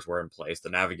servitors were in place, the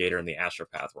navigator and the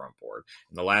astropath were on board,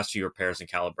 and the last few repairs and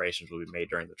calibrations would be made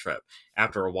during the trip.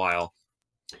 After a while,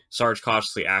 Sarge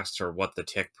cautiously asked her what the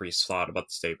tech priest thought about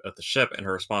the state of the ship, and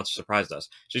her response surprised us.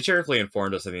 She cheerfully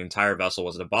informed us that the entire vessel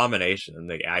was an abomination in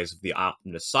the eyes of the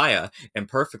Messiah and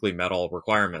perfectly met all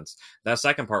requirements. That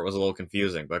second part was a little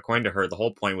confusing, but according to her, the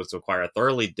whole point was to acquire a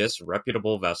thoroughly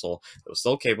disreputable vessel that was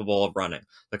still capable of running.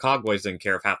 The cogboys didn't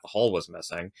care if half the hull was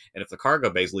missing, and if the cargo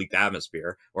bays leaked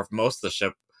atmosphere, or if most of the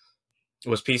ship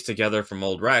was pieced together from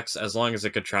old wrecks. As long as it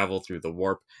could travel through the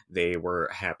warp, they were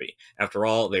happy. After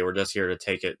all, they were just here to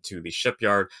take it to the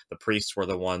shipyard. The priests were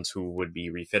the ones who would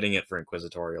be refitting it for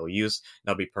inquisitorial use.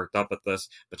 They'll be perked up at this,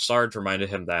 but Sarge reminded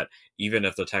him that even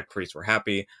if the tech priests were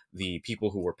happy, the people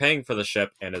who were paying for the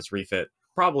ship and its refit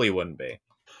probably wouldn't be.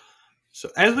 So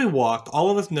as we walked,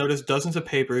 all of us noticed dozens of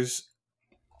papers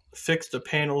fixed to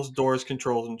panels, doors,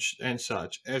 controls, and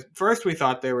such. At first, we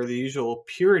thought they were the usual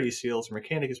purity seals or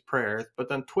Mechanicus prayers, but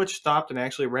then Twitch stopped and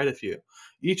actually read a few.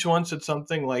 Each one said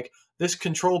something like, "This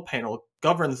control panel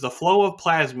governs the flow of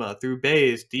plasma through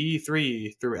bays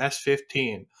D3 through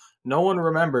S15. No one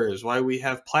remembers why we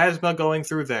have plasma going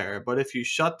through there, but if you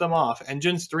shut them off,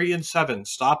 engines 3 and 7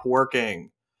 stop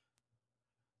working.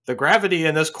 The gravity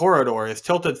in this corridor is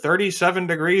tilted 37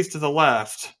 degrees to the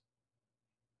left.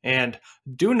 And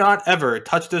do not ever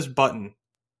touch this button."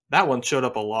 That one showed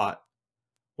up a lot.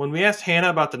 When we asked Hannah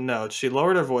about the notes, she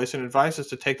lowered her voice and advised us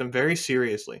to take them very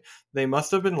seriously. They must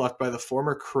have been left by the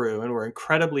former crew and were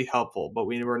incredibly helpful, but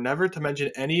we were never to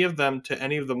mention any of them to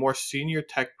any of the more senior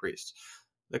tech priests.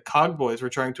 The Cog Boys were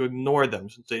trying to ignore them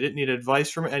since they didn't need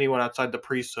advice from anyone outside the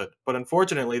priesthood, but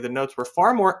unfortunately the notes were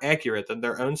far more accurate than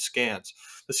their own scans.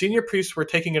 The senior priests were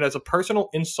taking it as a personal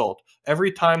insult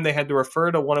every time they had to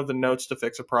refer to one of the notes to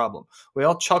fix a problem. We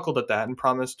all chuckled at that and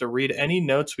promised to read any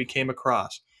notes we came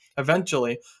across.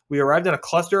 Eventually, we arrived in a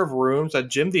cluster of rooms that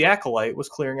Jim the Acolyte was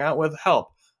clearing out with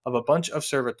help of a bunch of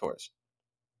servitors.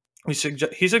 He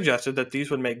suggested that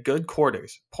these would make good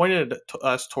quarters, pointed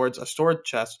us towards a storage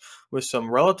chest with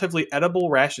some relatively edible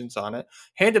rations on it,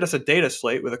 handed us a data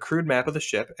slate with a crude map of the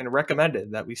ship, and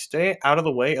recommended that we stay out of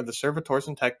the way of the servitors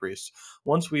and tech priests.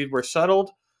 Once we were settled,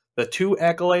 the two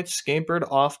acolytes scampered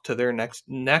off to their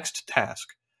next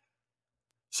task.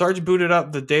 Sarge booted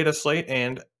up the data slate,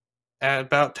 and at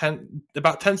about 10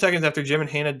 seconds after Jim and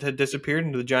Hannah had disappeared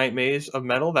into the giant maze of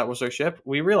metal that was their ship,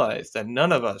 we realized that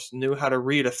none of us knew how to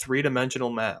read a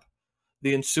three-dimensional map.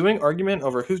 The ensuing argument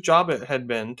over whose job it had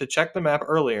been to check the map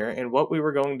earlier and what we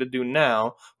were going to do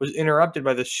now was interrupted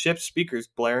by the ship's speakers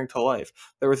blaring to life.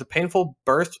 There was a painful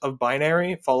burst of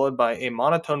binary followed by a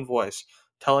monotone voice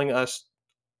telling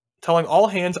all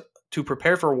hands to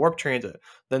prepare for warp transit.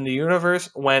 Then the universe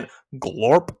went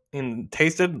glorp and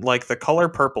tasted like the color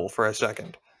purple for a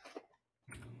second.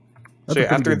 So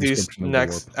yeah, after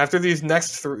these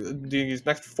next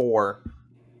four,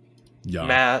 yeah.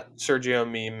 Matt, Sergio,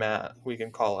 me, Matt, we can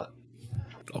call it.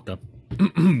 Okay.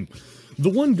 The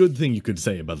one good thing you could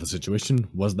say about the situation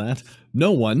was that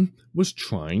no one was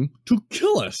trying to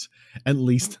kill us. At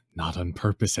least, not on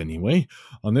purpose anyway.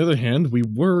 On the other hand, we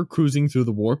were cruising through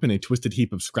the warp in a twisted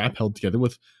heap of scrap held together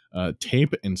with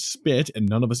tape and spit, and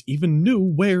none of us even knew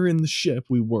where in the ship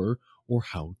we were or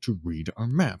how to read our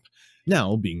map.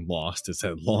 Now, being lost is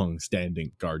a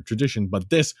long-standing guard tradition, but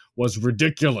this was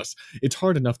ridiculous. It's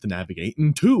hard enough to navigate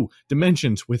in 2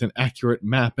 dimensions with an accurate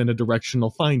map and a directional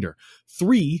finder,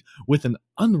 3 with an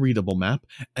unreadable map,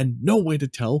 and no way to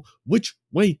tell which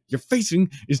way you're facing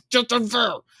is just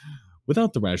unfair.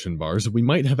 Without the ration bars, we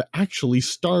might have actually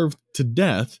starved to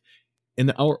death in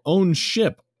our own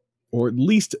ship, or at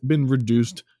least been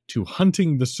reduced to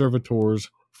hunting the servitors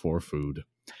for food.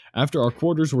 After our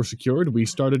quarters were secured, we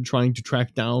started trying to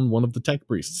track down one of the tech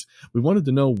priests. We wanted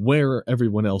to know where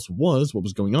everyone else was, what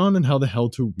was going on, and how the hell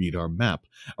to read our map.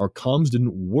 Our comms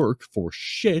didn't work for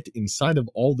shit inside of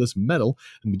all this metal,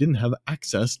 and we didn't have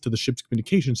access to the ship's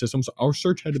communication system, so our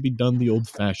search had to be done the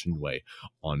old-fashioned way,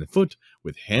 on foot,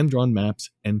 with hand-drawn maps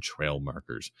and trail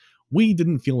markers. We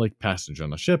didn't feel like passengers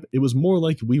on a ship. It was more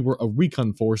like we were a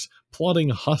recon force plotting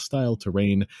hostile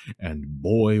terrain, and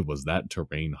boy was that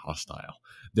terrain hostile.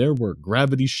 There were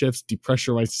gravity shifts,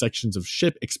 depressurized sections of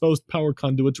ship, exposed power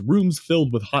conduits, rooms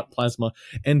filled with hot plasma,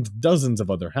 and dozens of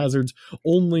other hazards.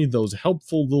 Only those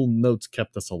helpful little notes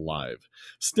kept us alive.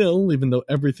 Still, even though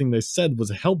everything they said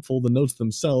was helpful, the notes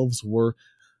themselves were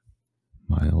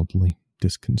mildly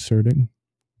disconcerting.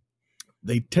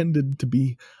 They tended to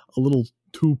be a little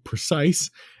too precise,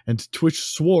 and Twitch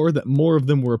swore that more of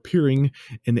them were appearing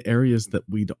in areas that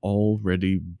we'd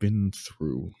already been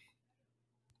through.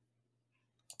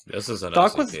 This is an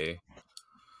SCP.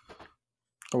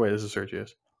 Oh wait, this is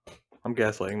Sergio's. I'm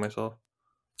gaslighting myself.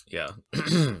 Yeah.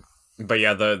 But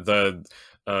yeah, the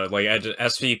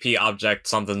SVP object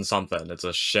something. It's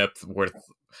a ship with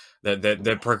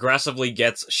that progressively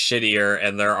gets shittier,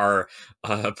 and there are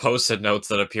post-it notes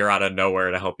that appear out of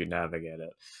nowhere to help you navigate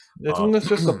it. Isn't this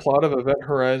just the plot of Event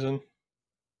Horizon?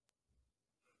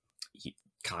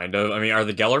 Kind of. I mean, are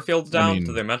the Gellerfields down?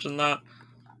 Did they mention that?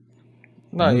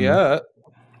 Not yet,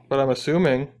 but I'm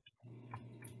assuming.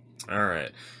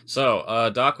 Alright.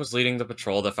 So, Doc was leading the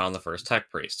patrol that found the first tech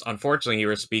priest. Unfortunately,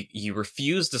 he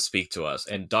refused to speak to us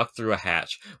and ducked through a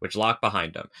hatch, which locked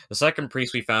behind him. The second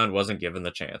priest we found wasn't given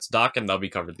the chance. Doc and Nubby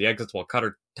covered the exits while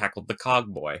Cutter tackled the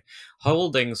cog boy.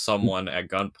 Holding someone at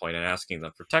gunpoint and asking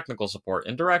them for technical support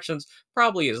and directions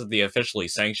probably isn't the officially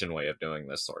sanctioned way of doing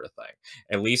this sort of thing.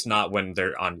 At least not when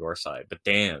they're on your side, but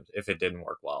damned if it didn't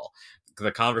work well.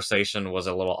 The conversation was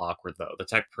a little awkward, though. The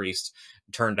tech priest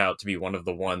turned out to be one of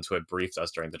the ones who had briefed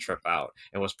us during the trip out,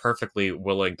 and was perfectly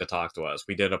willing to talk to us.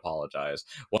 We did apologize.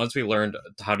 Once we learned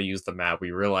how to use the map,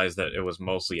 we realized that it was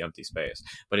mostly empty space,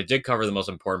 but it did cover the most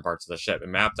important parts of the ship. It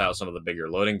mapped out some of the bigger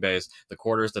loading bays, the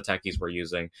quarters the techies were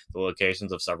using, the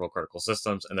locations of several critical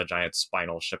systems, and the giant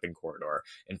spinal shipping corridor,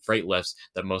 and freight lifts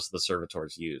that most of the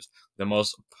servitors used.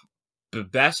 The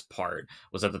best part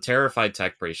was that the terrified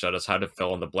tech priest showed us how to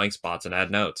fill in the blank spots and add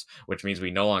notes, which means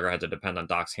we no longer had to depend on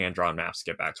Doc's hand-drawn maps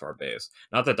to get back to our base.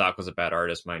 Not that Doc was a bad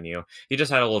artist, mind you. He just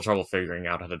had a little trouble figuring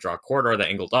out how to draw a corridor that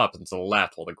angled up and to the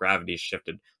left while the gravity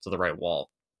shifted to the right wall.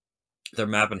 Their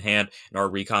map in hand and our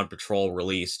recon patrol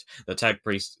released the tech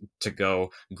priest to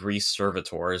go grease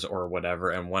servitors or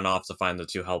whatever and went off to find the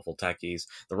two helpful techies.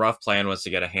 The rough plan was to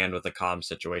get a hand with the comm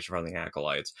situation from the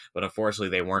acolytes, but unfortunately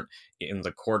they weren't in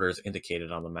the quarters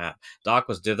indicated on the map. Doc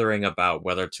was dithering about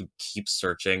whether to keep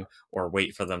searching or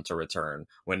wait for them to return,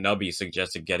 when Nubby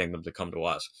suggested getting them to come to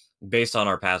us. Based on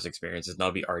our past experiences,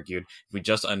 Nubby argued if we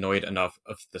just annoyed enough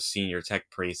of the senior tech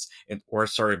priests or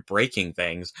started breaking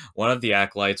things, one of the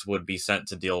acolytes would be sent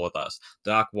to deal with us.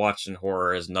 Doc watched in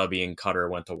horror as Nubby and Cutter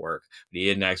went to work, but he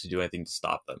didn't actually do anything to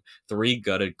stop them. 3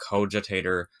 gutted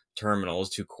cogitator terminals,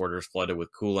 2 quarters flooded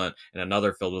with coolant, and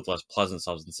another filled with less pleasant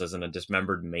substances, and a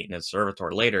dismembered maintenance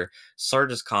servitor. Later,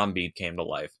 Sarge's comm bead came to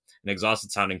life. An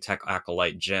exhausted-sounding tech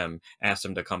acolyte, Jim, asked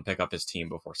him to come pick up his team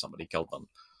before somebody killed them.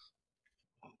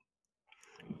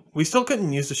 We still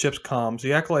couldn't use the ship's comms.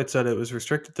 The acolyte said it was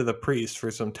restricted to the priest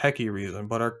for some techie reason,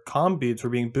 but our comm beads were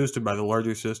being boosted by the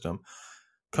larger system.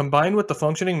 Combined with the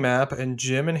functioning map and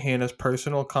Jim and Hannah's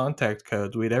personal contact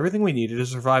codes, we had everything we needed to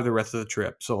survive the rest of the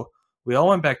trip, so we all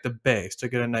went back to base to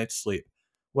get a night's sleep.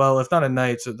 Well, if not a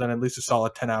night's, then at least a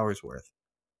solid 10 hours worth.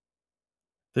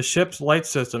 The ship's light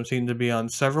system seemed to be on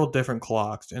several different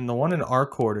clocks, and the one in our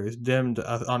quarters dimmed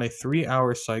on a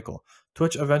 3-hour cycle.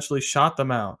 Twitch eventually shot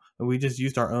them out, and we just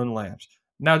used our own lamps.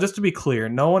 Now, just to be clear,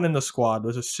 no one in the squad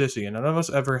was a sissy, and none of us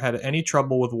ever had any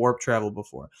trouble with warp travel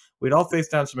before. We'd all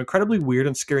faced down some incredibly weird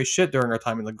and scary shit during our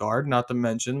time in the Guard, not to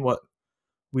mention what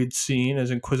we'd seen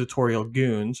as inquisitorial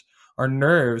goons. Our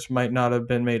nerves might not have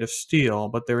been made of steel,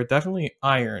 but they were definitely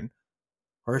iron,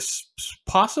 or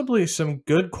possibly some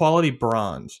good quality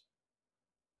bronze.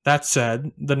 That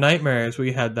said, the nightmares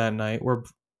we had that night were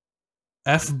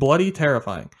bloody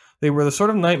terrifying. They were the sort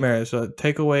of nightmares that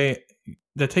take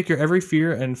your every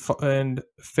fear and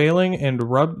failing and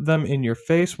rub them in your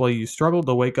face while you struggle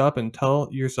to wake up and tell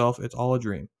yourself it's all a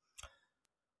dream.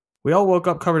 We all woke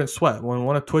up covered in sweat when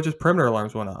one of Twitch's perimeter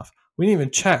alarms went off. We didn't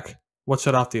even check what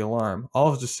set off the alarm. All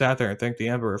of us just sat there and thanked the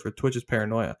Emperor for Twitch's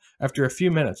paranoia. After a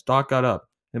few minutes, Doc got up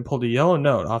and pulled a yellow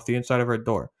note off the inside of our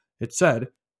door. It said,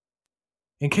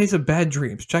 "In case of bad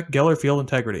dreams, check Geller field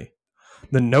integrity."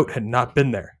 The note had not been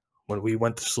there when we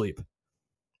went to sleep.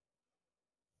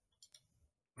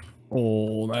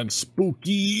 Oh, that's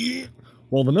spooky.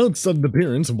 While the note's sudden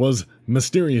appearance was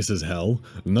mysterious as hell,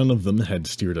 none of them had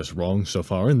steered us wrong so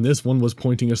far, and this one was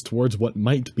pointing us towards what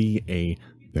might be a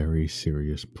very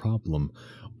serious problem.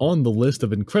 On the list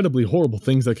of incredibly horrible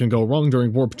things that can go wrong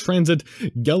during warp transit,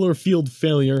 Geller field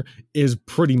failure is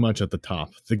pretty much at the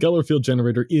top. The Geller field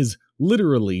generator is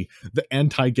literally the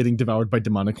anti-getting devoured by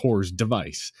demonic horrors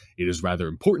device. It is rather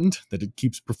important that it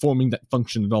keeps performing that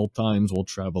function at all times while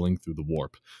traveling through the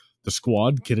warp. The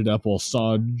squad kitted up while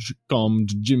Sarge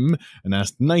calmed Jim and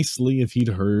asked nicely if he'd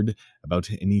heard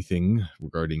about anything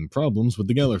regarding problems with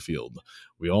the Geller field.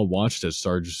 We all watched as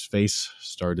Sarge's face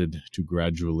started to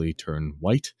gradually turn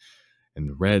white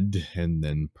and red and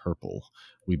then purple.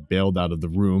 We bailed out of the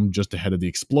room just ahead of the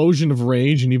explosion of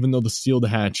rage, and even though the sealed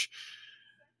hatch,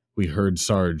 we heard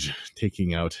Sarge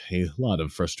taking out a lot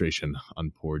of frustration on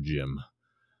poor Jim.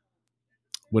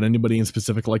 Would anybody in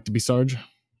specific like to be Sarge?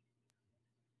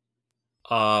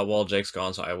 Well, Jake's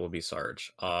gone, so I will be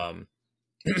Sarge.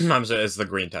 It's the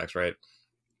green text, right?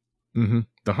 Mm-hmm.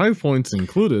 The high points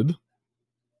included...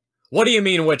 What do you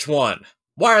mean, which one?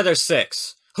 Why are there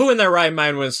 6? Who in their right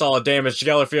mind would install a damaged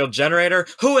Geller field generator?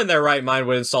 Who in their right mind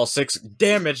would install 6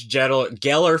 damaged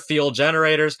Geller field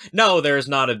generators? No, there is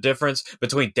not a difference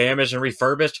between damaged and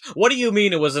refurbished. What do you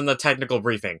mean it was in the technical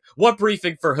briefing? What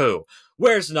briefing for who?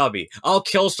 Where's Nubby? I'll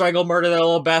kill, strangle, murder that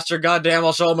little bastard, goddamn,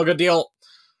 I'll show him a good deal.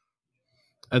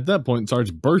 At that point,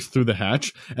 Sarge burst through the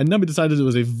hatch, and Nubby decided it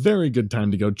was a very good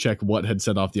time to go check what had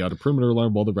set off the outer perimeter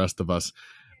alarm while the rest of us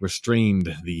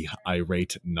restrained the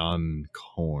irate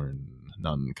non-com.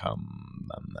 That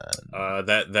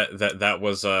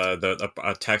was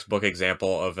a textbook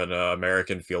example of an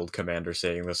American field commander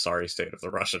saying the sorry state of the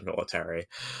Russian military.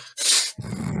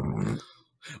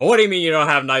 What do you mean you don't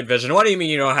have night vision? What do you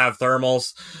mean you don't have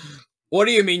thermals? What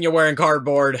do you mean you're wearing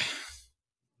cardboard?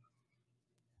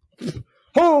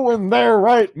 Who in their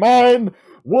right mind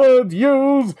would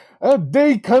use a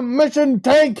decommissioned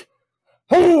tank?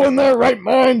 Who in their right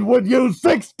mind would use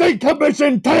 6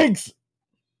 decommissioned tanks?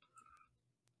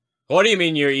 What do you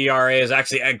mean your ERA is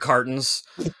actually egg cartons?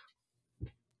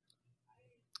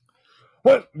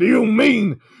 What do you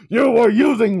mean you are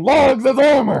using logs as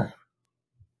armor?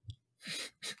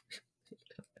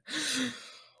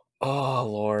 Oh,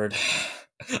 Lord.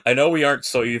 I know we aren't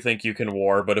So You Think You Can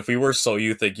War, but if we were So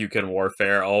You Think You Can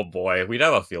Warfare, oh boy, we'd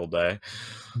have a field day.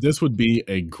 This would be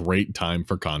a great time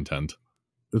for content.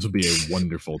 This would be a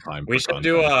wonderful time. We should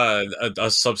do a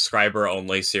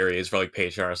subscriber-only series for like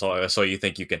Patreon, so You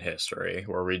Think You Can History,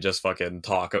 where we just fucking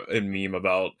talk and meme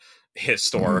about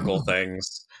historical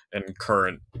things and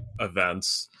current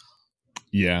events.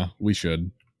 Yeah, we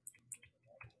should.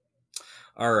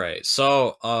 All right,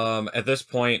 so at this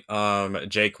point,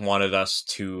 Jake wanted us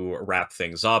to wrap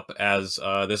things up, as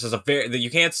this is a very, you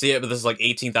can't see it, but this is like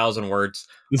 18,000 words.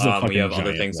 We have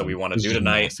other things that we want to do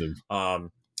tonight.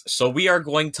 So we are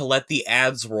going to let the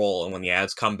ads roll, and when the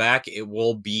ads come back, it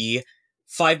will be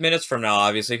 5 minutes from now,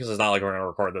 obviously, because it's not like we're going to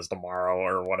record this tomorrow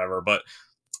or whatever, but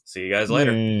see you guys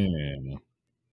later. Yeah.